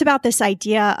he talks about this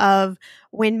idea of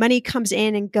when money comes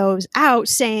in and goes out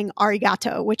saying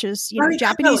arigato, which is, arigato,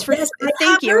 Japanese for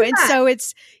thank you. And so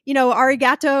it's,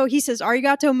 arigato, he says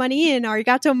arigato money in,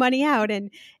 arigato money out.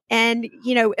 And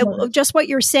just what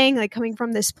you're saying, like coming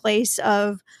from this place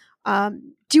of,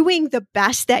 doing the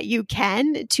best that you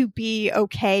can to be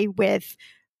okay with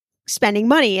spending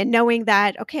money and knowing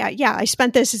that, okay, I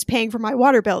spent this, it's paying for my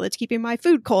water bill, it's keeping my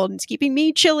food cold, and it's keeping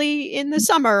me chilly in the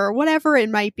summer or whatever it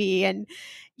might be. And,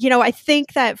 I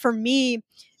think that for me,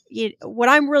 what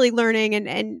I'm really learning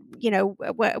and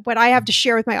what I have to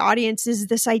share with my audience is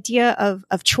this idea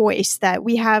of choice, that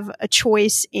we have a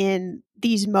choice in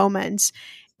these moments.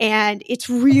 And it's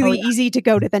really easy to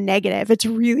go to the negative. It's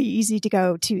really easy to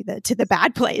go to the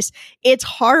bad place. It's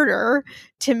harder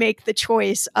to make the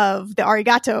choice of the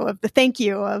arigato, of the thank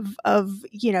you, of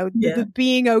the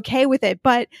being okay with it.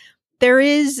 But there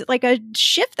is like a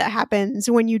shift that happens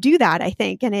when you do that, I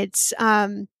think. And it's,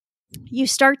 you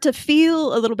start to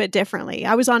feel a little bit differently.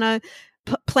 I was on a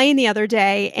plane the other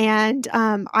day and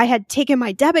I had taken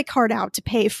my debit card out to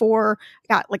pay for,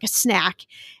 got like a snack,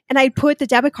 and I put the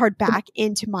debit card back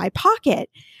into my pocket.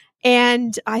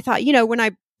 And I thought, when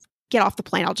I get off the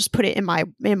plane, I'll just put it in my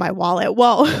wallet.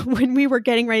 Well, when we were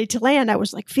getting ready to land, I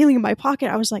was like feeling in my pocket.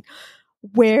 I was like,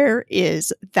 where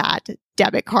is that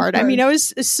debit card? I mean, I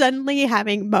was suddenly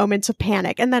having moments of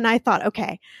panic. And then I thought,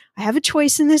 okay, I have a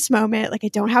choice in this moment. Like, I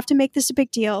don't have to make this a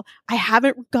big deal. I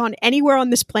haven't gone anywhere on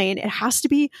this plane. It has to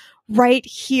be right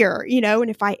here, and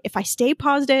if I stay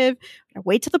positive, I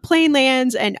wait till the plane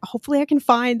lands and hopefully I can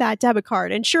find that debit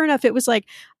card. And sure enough, it was like,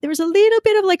 there was a little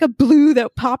bit of like a blue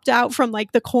that popped out from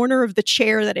like the corner of the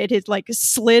chair that it had like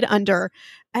slid under.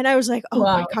 And I was like, oh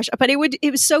my gosh, but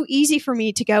it was so easy for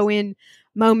me to go in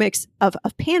moments of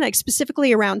panic,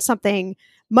 specifically around something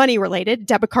money related.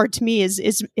 Debit card to me is,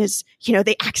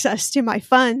 the access to my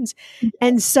funds.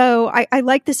 And so I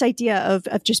like this idea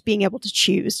of just being able to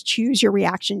choose your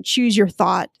reaction, choose your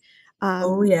thought.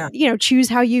 Choose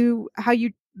how you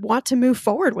want to move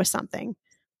forward with something.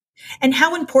 And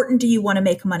how important do you want to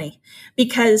make money?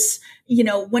 Because,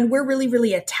 when we're really,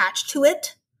 really attached to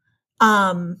it,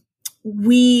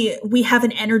 we have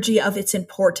an energy of it's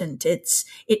important.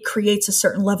 It creates a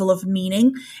certain level of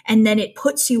meaning, and then it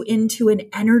puts you into an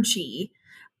energy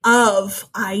of,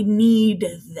 I need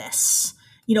this.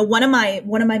 One of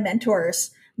my mentors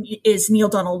is Neil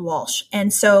Donald Walsh.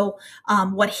 And so,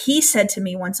 what he said to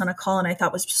me once on a call, and I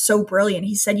thought was so brilliant,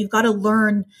 he said, you've got to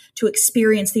learn to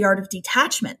experience the art of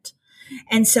detachment.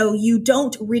 And so you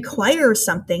don't require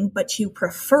something, but you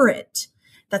prefer it.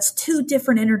 That's two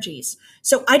different energies.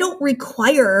 So I don't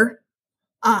require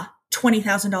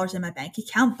 $20,000 in my bank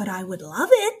account, but I would love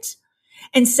it.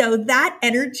 And so that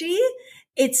energy,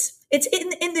 it's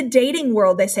in the dating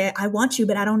world. They say, I want you,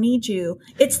 but I don't need you.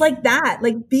 It's like that,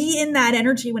 like be in that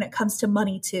energy when it comes to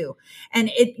money too. And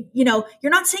you're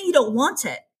not saying you don't want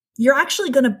it. You're actually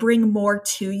going to bring more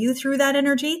to you through that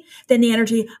energy than the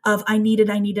energy of I need it,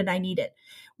 I need it, I need it.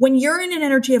 When you're in an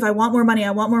energy of I want more money,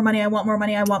 I want more money, I want more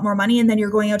money, I want more money, and then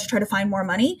you're going out to try to find more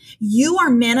money, you are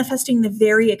manifesting the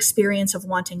very experience of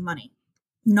wanting money.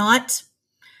 Not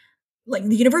like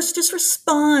the universe just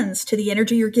responds to the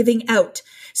energy you're giving out.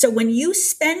 So when you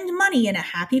spend money in a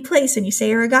happy place and you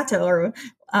say arigato, or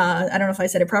I don't know if I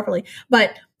said it properly,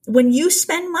 but when you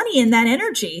spend money in that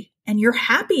energy and you're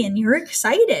happy and you're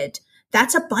excited,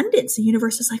 that's abundance. The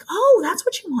universe is like, oh, that's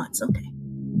what she wants. Okay.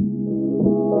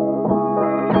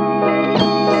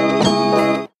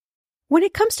 When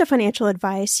it comes to financial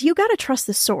advice, you got to trust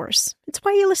the source. It's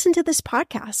why you listen to this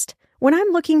podcast. When I'm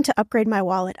looking to upgrade my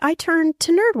wallet, I turn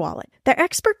to NerdWallet. Their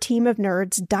expert team of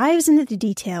nerds dives into the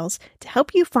details to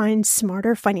help you find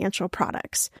smarter financial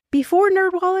products. Before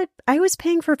NerdWallet, I was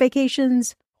paying for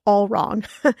vacations all wrong.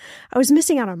 I was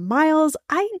missing out on miles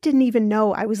I didn't even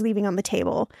know I was leaving on the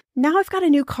table. Now I've got a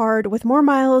new card with more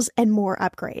miles and more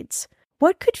upgrades.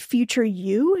 What could future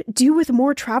you do with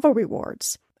more travel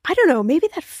rewards? I don't know, maybe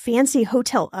that fancy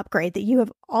hotel upgrade that you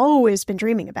have always been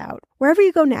dreaming about. Wherever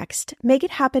you go next, make it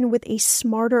happen with a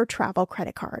smarter travel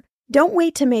credit card. Don't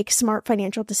wait to make smart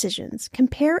financial decisions.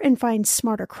 Compare and find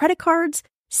smarter credit cards,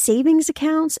 savings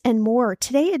accounts, and more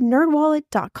today at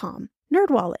nerdwallet.com.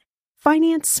 NerdWallet.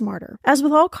 Finance smarter. As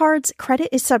with all cards, credit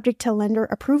is subject to lender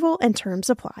approval and terms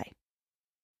apply.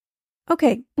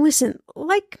 Okay, listen,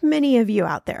 like many of you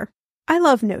out there, I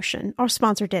love Notion, our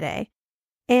sponsor today.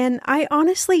 And I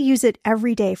honestly use it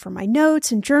every day for my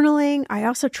notes and journaling. I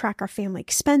also track our family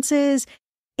expenses,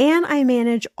 and I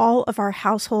manage all of our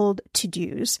household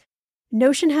to-dos.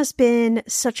 Notion has been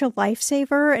such a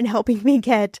lifesaver in helping me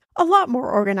get a lot more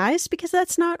organized because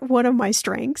that's not one of my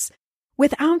strengths,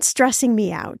 without stressing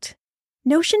me out.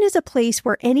 Notion is a place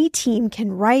where any team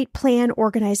can write, plan,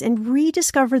 organize, and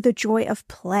rediscover the joy of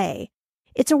play.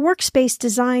 It's a workspace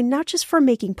designed not just for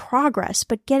making progress,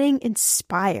 but getting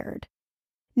inspired.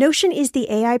 Notion is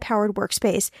the AI-powered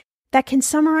workspace that can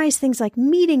summarize things like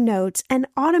meeting notes and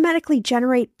automatically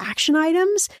generate action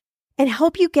items and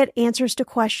help you get answers to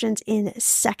questions in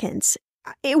seconds.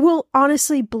 It will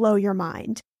honestly blow your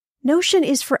mind. Notion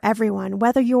is for everyone,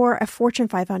 whether you're a Fortune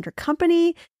 500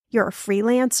 company, you're a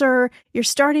freelancer, you're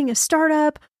starting a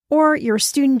startup, or you're a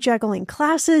student juggling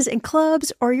classes and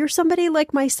clubs, or you're somebody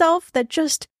like myself that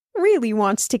just really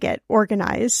wants to get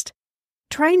organized.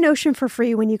 Try Notion for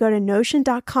free when you go to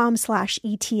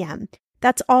notion.com/ETM.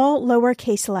 That's all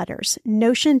lowercase letters,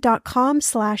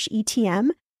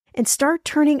 notion.com/ETM, and start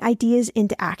turning ideas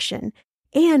into action.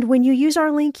 And when you use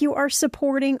our link, you are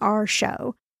supporting our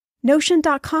show.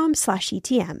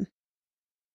 Notion.com/ETM.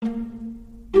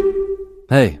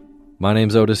 Hey, my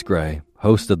name's Otis Gray,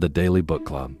 host of the Daily Book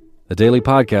Club, a daily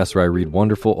podcast where I read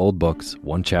wonderful old books,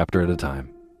 one chapter at a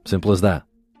time. Simple as that.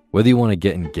 Whether you want to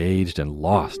get engaged and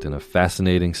lost in a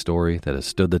fascinating story that has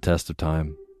stood the test of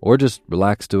time, or just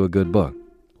relax to a good book,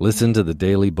 listen to the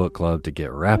Daily Book Club to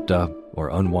get wrapped up or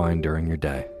unwind during your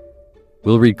day.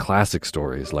 We'll read classic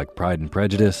stories like Pride and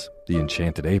Prejudice, The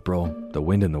Enchanted April, The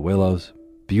Wind in the Willows,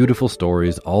 beautiful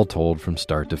stories all told from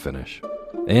start to finish.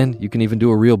 And you can even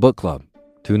do a real book club.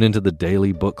 Tune into the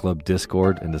Daily Book Club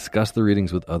Discord and discuss the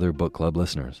readings with other book club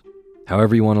listeners.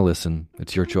 However you want to listen,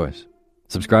 it's your choice.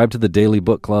 Subscribe to the Daily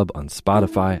Book Club on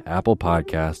Spotify, Apple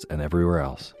Podcasts, and everywhere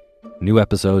else. New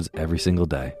episodes every single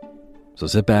day. So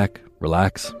sit back,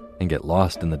 relax, and get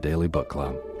lost in the Daily Book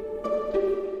Club.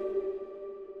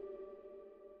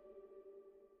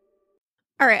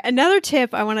 All right. Another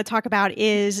tip I want to talk about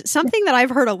is something that I've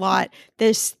heard a lot,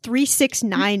 this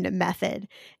 369 method.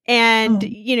 And,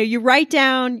 you write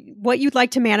down what you'd like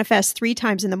to manifest 3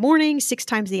 times in the morning, 6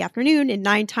 times in the afternoon, and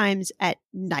 9 times at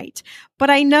night.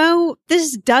 But I know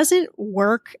this doesn't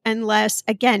work unless,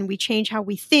 again, we change how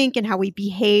we think and how we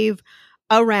behave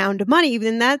around money.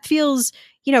 And that feels,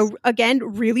 again,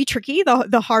 really tricky,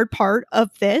 the hard part of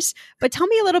this. But tell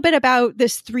me a little bit about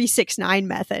this 369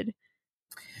 method.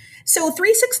 So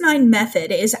 369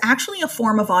 method is actually a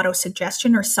form of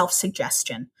autosuggestion or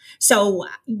self-suggestion. So,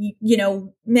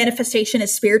 manifestation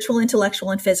is spiritual, intellectual,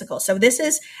 and physical. So this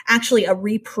is actually a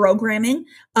reprogramming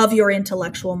of your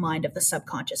intellectual mind, of the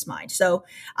subconscious mind. So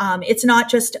it's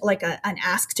not just like an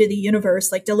ask to the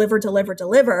universe, like deliver, deliver,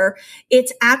 deliver.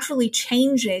 It's actually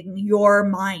changing your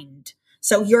mind.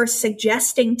 So you're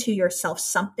suggesting to yourself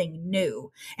something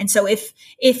new. And so if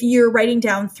you're writing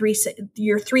down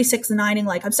you're 369ing,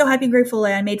 like, I'm so happy and grateful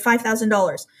I made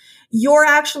 $5,000, you're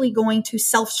actually going to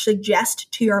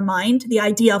self-suggest to your mind the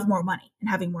idea of more money and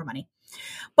having more money.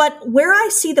 But where I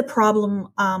see the problem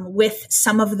with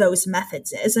some of those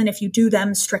methods is, and if you do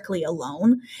them strictly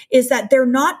alone, is that they're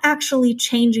not actually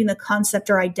changing the concept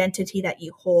or identity that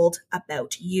you hold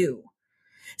about you.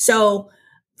 So,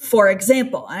 for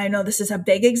example, I know this is a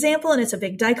big example and it's a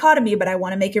big dichotomy, but I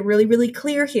want to make it really, really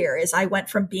clear here, is I went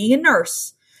from being a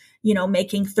nurse,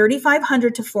 making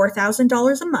 $3,500 to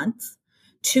 $4,000 a month,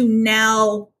 to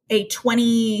now a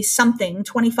 25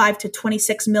 to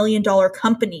 $26 million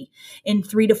company in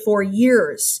 3 to 4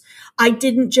 years. I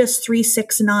didn't just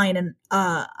 369 and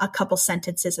a couple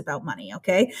sentences about money.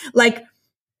 Okay. Like,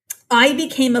 I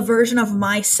became a version of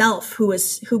myself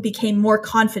who became more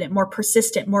confident, more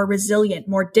persistent, more resilient,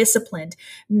 more disciplined,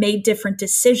 made different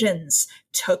decisions,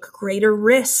 took greater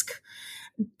risk.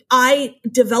 I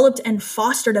developed and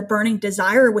fostered a burning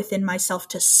desire within myself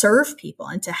to serve people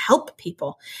and to help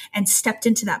people, and stepped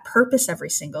into that purpose every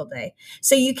single day.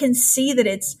 So you can see that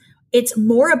it's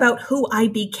more about who I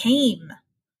became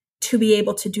to be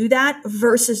able to do that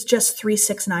versus just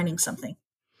 369ing something.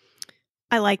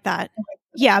 I like that.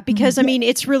 Yeah, because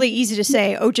it's really easy to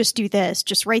say, oh, just do this,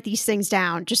 just write these things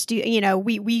down, just do,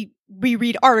 we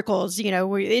read articles,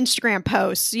 Instagram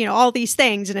posts, all these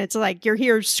things. And it's like, you're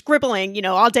here scribbling,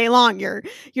 all day long, you're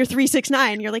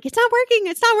 369, you're like, it's not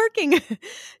working.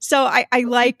 So I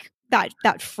like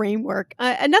that framework.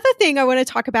 Another thing I want to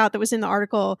talk about that was in the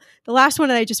article, the last one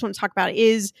that I just want to talk about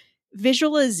is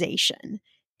visualization.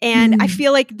 And I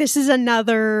feel like this is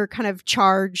another kind of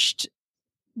charged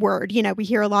word. We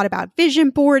hear a lot about vision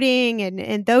boarding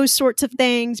and those sorts of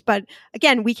things. But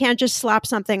again, we can't just slap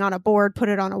something on a board, put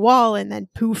it on a wall, and then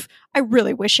poof. I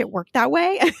really wish it worked that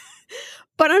way.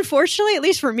 But unfortunately, at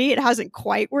least for me, it hasn't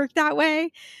quite worked that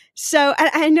way. So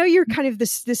I know you're kind of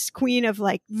this queen of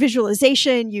like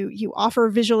visualization. You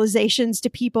offer visualizations to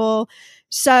people.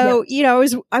 So,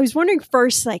 I was wondering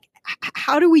first, like,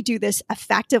 how do we do this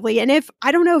effectively? And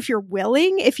I don't know if you're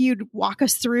willing, if you'd walk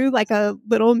us through like a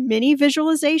little mini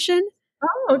visualization.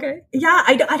 Oh, okay. Yeah,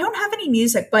 I don't have any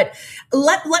music, but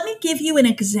let me give you an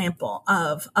example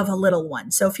of a little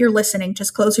one. So if you're listening,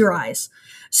 just close your eyes.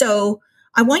 So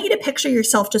I want you to picture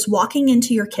yourself just walking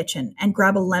into your kitchen and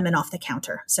grab a lemon off the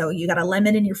counter. So you got a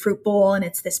lemon in your fruit bowl, and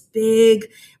it's this big,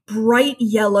 bright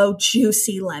yellow,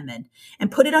 juicy lemon,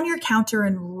 and put it on your counter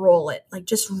and roll it. Like,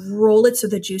 just roll it so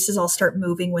the juices all start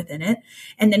moving within it.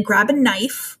 And then grab a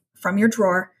knife from your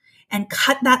drawer and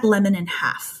cut that lemon in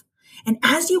half. And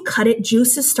as you cut it,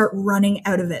 juices start running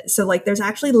out of it. So like, there's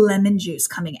actually lemon juice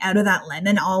coming out of that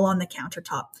lemon all on the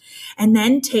countertop. And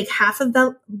then take half of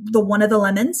the one of the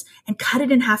lemons and cut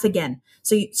it in half again.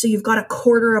 So you've got a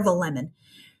quarter of a lemon.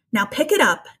 Now pick it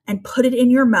up and put it in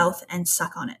your mouth and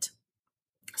suck on it.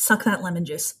 Suck that lemon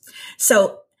juice.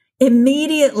 So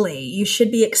immediately you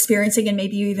should be experiencing, and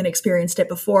maybe you even experienced it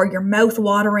before, your mouth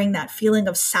watering, that feeling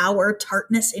of sour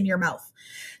tartness in your mouth.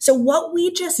 So what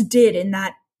we just did in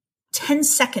that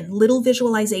 10-second little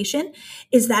visualization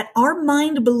is that our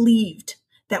mind believed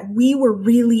that we were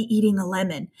really eating a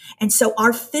lemon. And so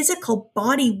our physical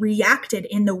body reacted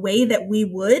in the way that we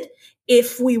would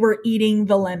if we were eating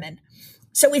the lemon.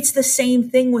 So it's the same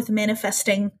thing with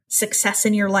manifesting success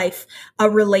in your life, a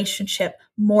relationship,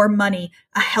 more money,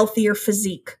 a healthier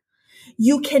physique.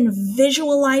 You can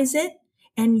visualize it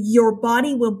and your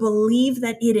body will believe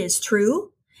that it is true.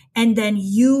 And then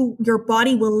your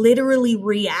body will literally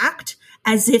react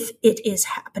as if it is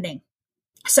happening.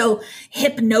 So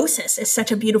hypnosis is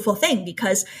such a beautiful thing,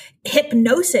 because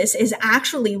hypnosis is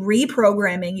actually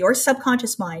reprogramming your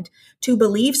subconscious mind to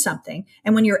believe something.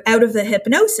 And when you're out of the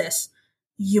hypnosis,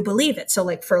 you believe it. So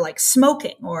like for like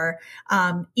smoking or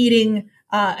eating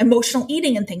emotional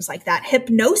eating and things like that.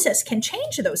 Hypnosis can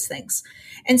change those things.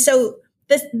 And so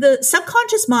the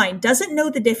subconscious mind doesn't know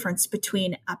the difference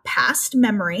between a past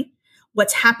memory,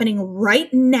 what's happening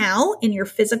right now in your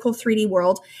physical 3D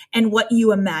world, and what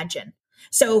you imagine.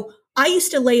 So I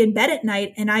used to lay in bed at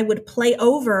night and I would play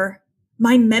over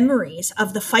my memories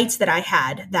of the fights that I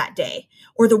had that day,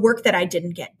 or the work that I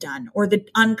didn't get done, or the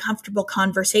uncomfortable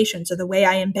conversations, or the way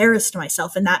I embarrassed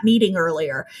myself in that meeting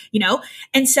earlier,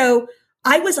 And so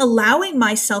I was allowing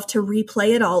myself to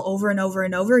replay it all over and over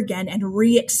and over again and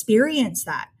re-experience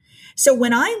that. So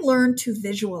when I learned to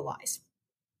visualize,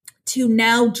 to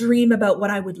now dream about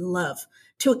what I would love,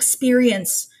 to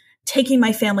experience taking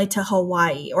my family to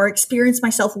Hawaii, or experience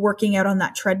myself working out on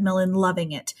that treadmill and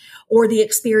loving it, or the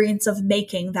experience of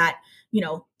making that,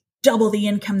 double the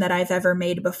income that I've ever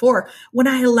made before. When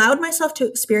I allowed myself to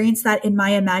experience that in my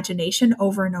imagination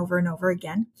over and over and over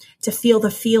again, to feel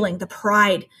the feeling, the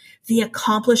pride, the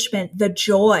accomplishment, the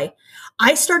joy,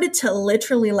 I started to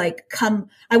literally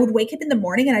I would wake up in the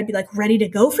morning and I'd be ready to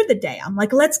go for the day. I'm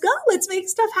like, let's go, let's make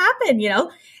stuff happen,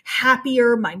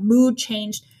 happier, my mood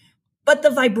changed. But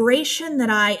the vibration that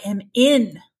I am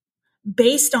in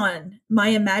based on my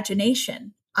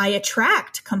imagination, I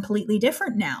attract completely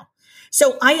different now.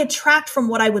 So I attract from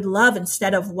what I would love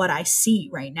instead of what I see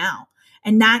right now.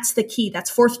 And that's the key. That's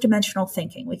fourth dimensional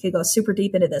thinking. We could go super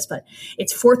deep into this, but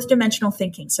it's fourth dimensional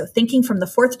thinking. So thinking from the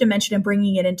fourth dimension and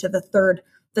bringing it into the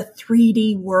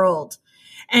 3D world.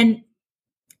 And,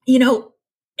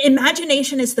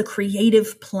 imagination is the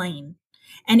creative plane.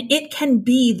 And it can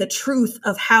be the truth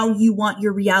of how you want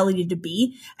your reality to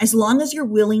be, as long as you're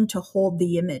willing to hold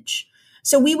the image.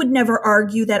 So we would never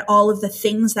argue that all of the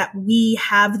things that we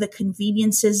have the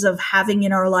conveniences of having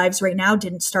in our lives right now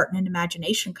didn't start in an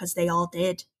imagination, because they all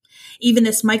did. Even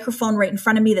this microphone right in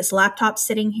front of me, this laptop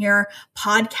sitting here,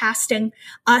 podcasting,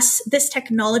 this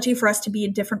technology for us to be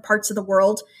in different parts of the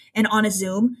world and on a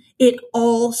Zoom, it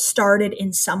all started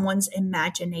in someone's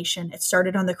imagination. It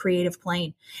started on the creative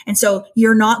plane. And so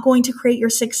you're not going to create your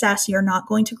success. You're not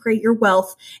going to create your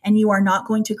wealth, and you are not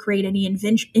going to create any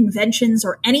inventions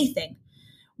or anything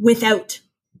without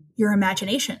your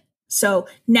imagination. So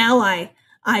now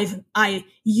I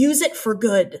use it for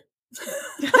good.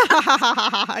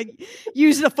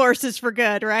 Use the forces for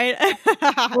good, right?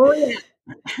 Oh, yeah.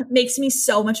 It makes me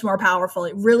so much more powerful.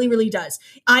 It really, really does.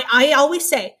 I always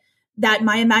say that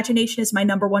my imagination is my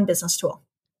number one business tool.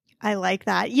 I like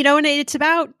that. And it's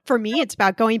about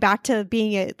going back to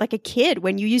being a kid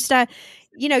when you used to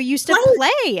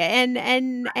play and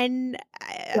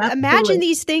imagine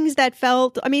these things that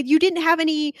felt, you didn't have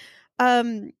any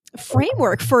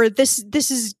framework for this. This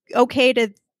is okay to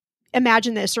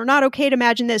imagine this, or not okay to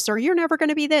imagine this, or you're never going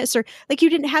to be this, or you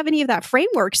didn't have any of that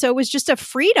framework. So it was just a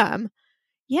freedom.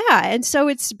 Yeah. And so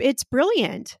it's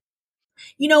brilliant.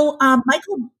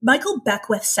 Michael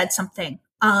Beckwith said something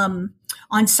on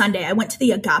Sunday. I went to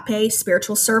the Agape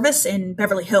spiritual service in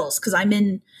Beverly Hills because I'm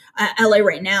in LA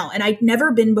right now, and I'd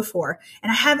never been before.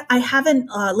 And I haven't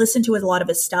listened to a lot of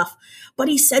his stuff, but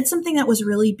he said something that was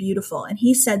really beautiful. And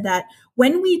he said that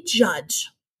when we judge,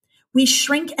 we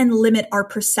shrink and limit our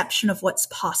perception of what's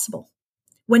possible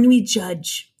when we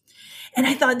judge. And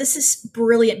I thought this is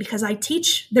brilliant because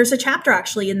there's a chapter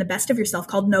actually in The Best of Yourself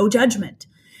called No Judgment.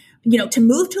 To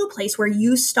move to a place where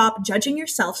you stop judging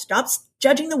yourself, stop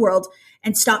judging the world,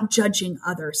 and stop judging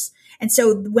others. And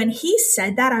so when he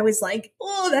said that, I was like,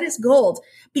 oh, that is gold.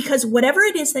 Because whatever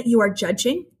it is that you are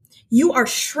judging, you are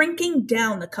shrinking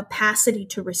down the capacity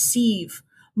to receive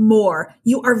more.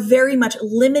 You are very much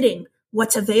limiting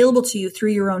what's available to you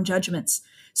through your own judgments.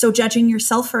 So judging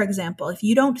yourself, for example, if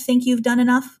you don't think you've done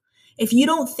enough, if you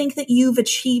don't think that you've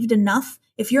achieved enough,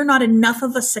 if you're not enough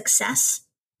of a success,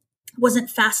 wasn't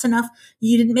fast enough,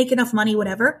 you didn't make enough money,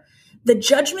 whatever, the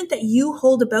judgment that you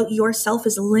hold about yourself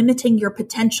is limiting your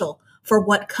potential for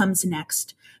what comes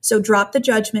next. So drop the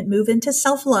judgment, move into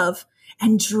self-love,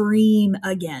 and dream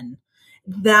again.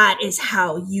 That is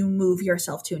how you move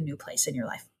yourself to a new place in your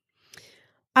life.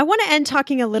 I want to end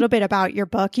talking a little bit about your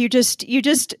book. You just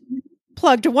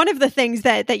plugged one of the things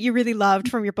that you really loved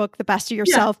from your book, The Best of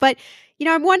Yourself. Yeah. But,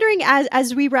 I'm wondering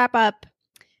as we wrap up,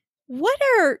 what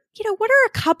are a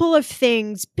couple of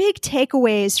things, big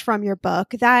takeaways from your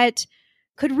book that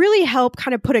could really help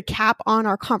kind of put a cap on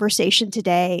our conversation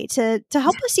today to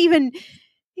help us even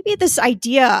maybe this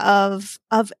idea of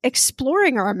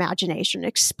exploring our imagination,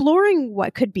 exploring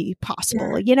what could be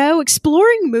possible,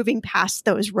 exploring moving past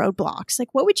those roadblocks.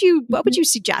 What would you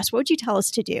suggest? What would you tell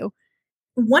us to do?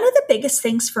 one of the biggest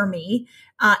things for me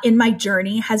in my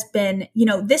journey has been,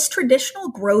 this traditional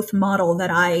growth model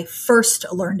that I first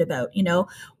learned about.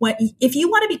 If you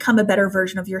want to become a better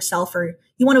version of yourself, or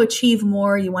you want to achieve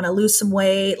more, you want to lose some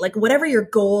weight, like whatever your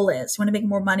goal is, you want to make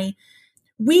more money,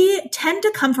 we tend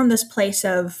to come from this place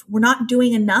of we're not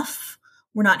doing enough,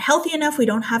 we're not healthy enough, we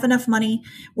don't have enough money,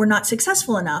 we're not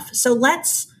successful enough. So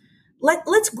let's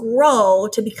grow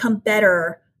to become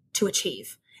better to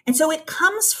achieve. And so it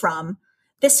comes from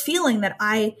this feeling that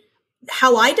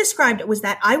how I described it was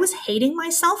that I was hating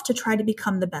myself to try to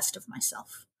become the best of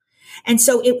myself. And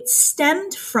so it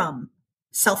stemmed from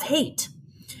self-hate.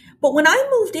 But when I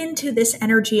moved into this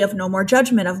energy of no more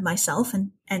judgment of myself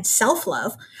and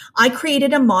self-love, I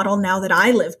created a model now that I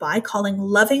live by, calling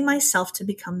loving myself to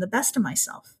become the best of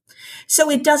myself. So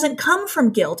it doesn't come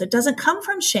from guilt. It doesn't come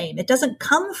from shame. It doesn't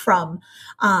come from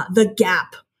the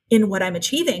gap in what I'm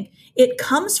achieving. It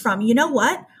comes from, you know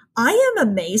what? I am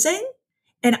amazing,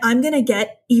 and I'm going to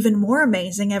get even more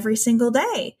amazing every single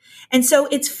day. And so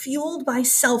it's fueled by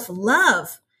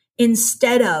self-love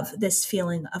instead of this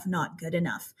feeling of not good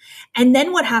enough. And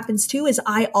then what happens too is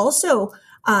I also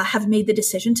have made the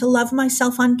decision to love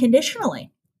myself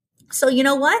unconditionally. So you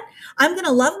know what? I'm going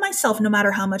to love myself no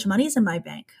matter how much money is in my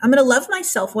bank. I'm going to love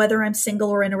myself whether I'm single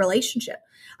or in a relationship.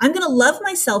 I'm going to love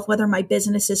myself whether my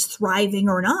business is thriving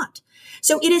or not.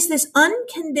 So it is this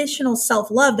unconditional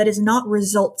self-love that is not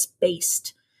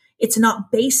results-based. It's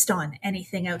not based on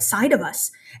anything outside of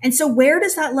us. And so where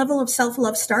does that level of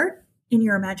self-love start? In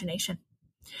your imagination.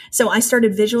 So I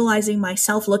started visualizing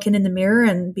myself looking in the mirror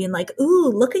and being like, ooh,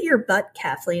 look at your butt,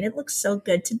 Kathleen. It looks so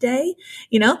good today,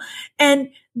 and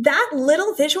that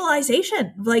little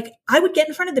visualization, like I would get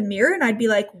in front of the mirror and I'd be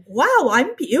like, wow,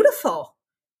 I'm beautiful.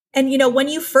 And when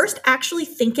you first actually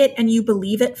think it and you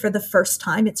believe it for the first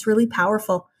time, it's really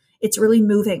powerful. It's really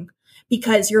moving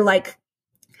because you're like,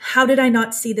 how did I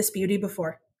not see this beauty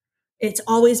before? It's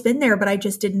always been there, but I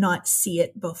just did not see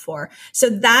it before. So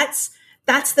that's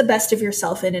the best of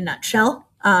yourself in a nutshell,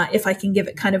 if I can give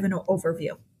it kind of an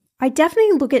overview. I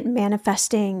definitely look at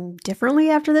manifesting differently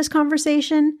after this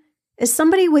conversation. As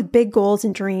somebody with big goals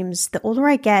and dreams, the older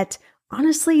I get,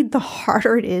 honestly, the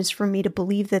harder it is for me to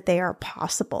believe that they are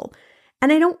possible.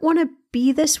 And I don't want to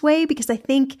be this way because I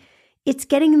think it's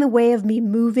getting in the way of me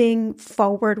moving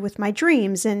forward with my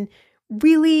dreams and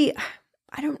really,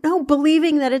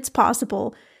 believing that it's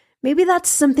possible. Maybe that's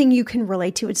something you can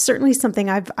relate to. It's certainly something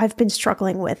I've been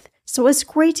struggling with. So it's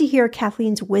great to hear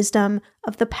Kathleen's wisdom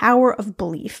of the power of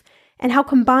belief and how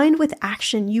combined with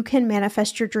action you can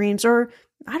manifest your dreams, or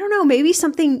maybe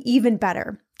something even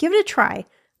better. Give it a try.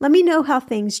 Let me know how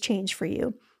things change for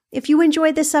you. If you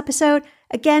enjoyed this episode,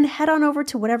 again, head on over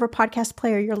to whatever podcast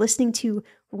player you're listening to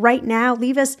right now.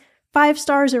 Leave us 5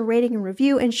 stars or rating and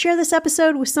review, and share this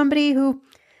episode with somebody who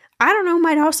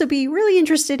might also be really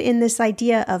interested in this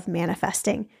idea of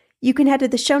manifesting. You can head to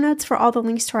the show notes for all the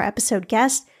links to our episode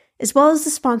guests, as well as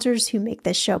the sponsors who make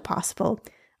this show possible.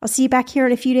 I'll see you back here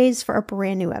in a few days for a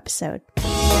brand new episode.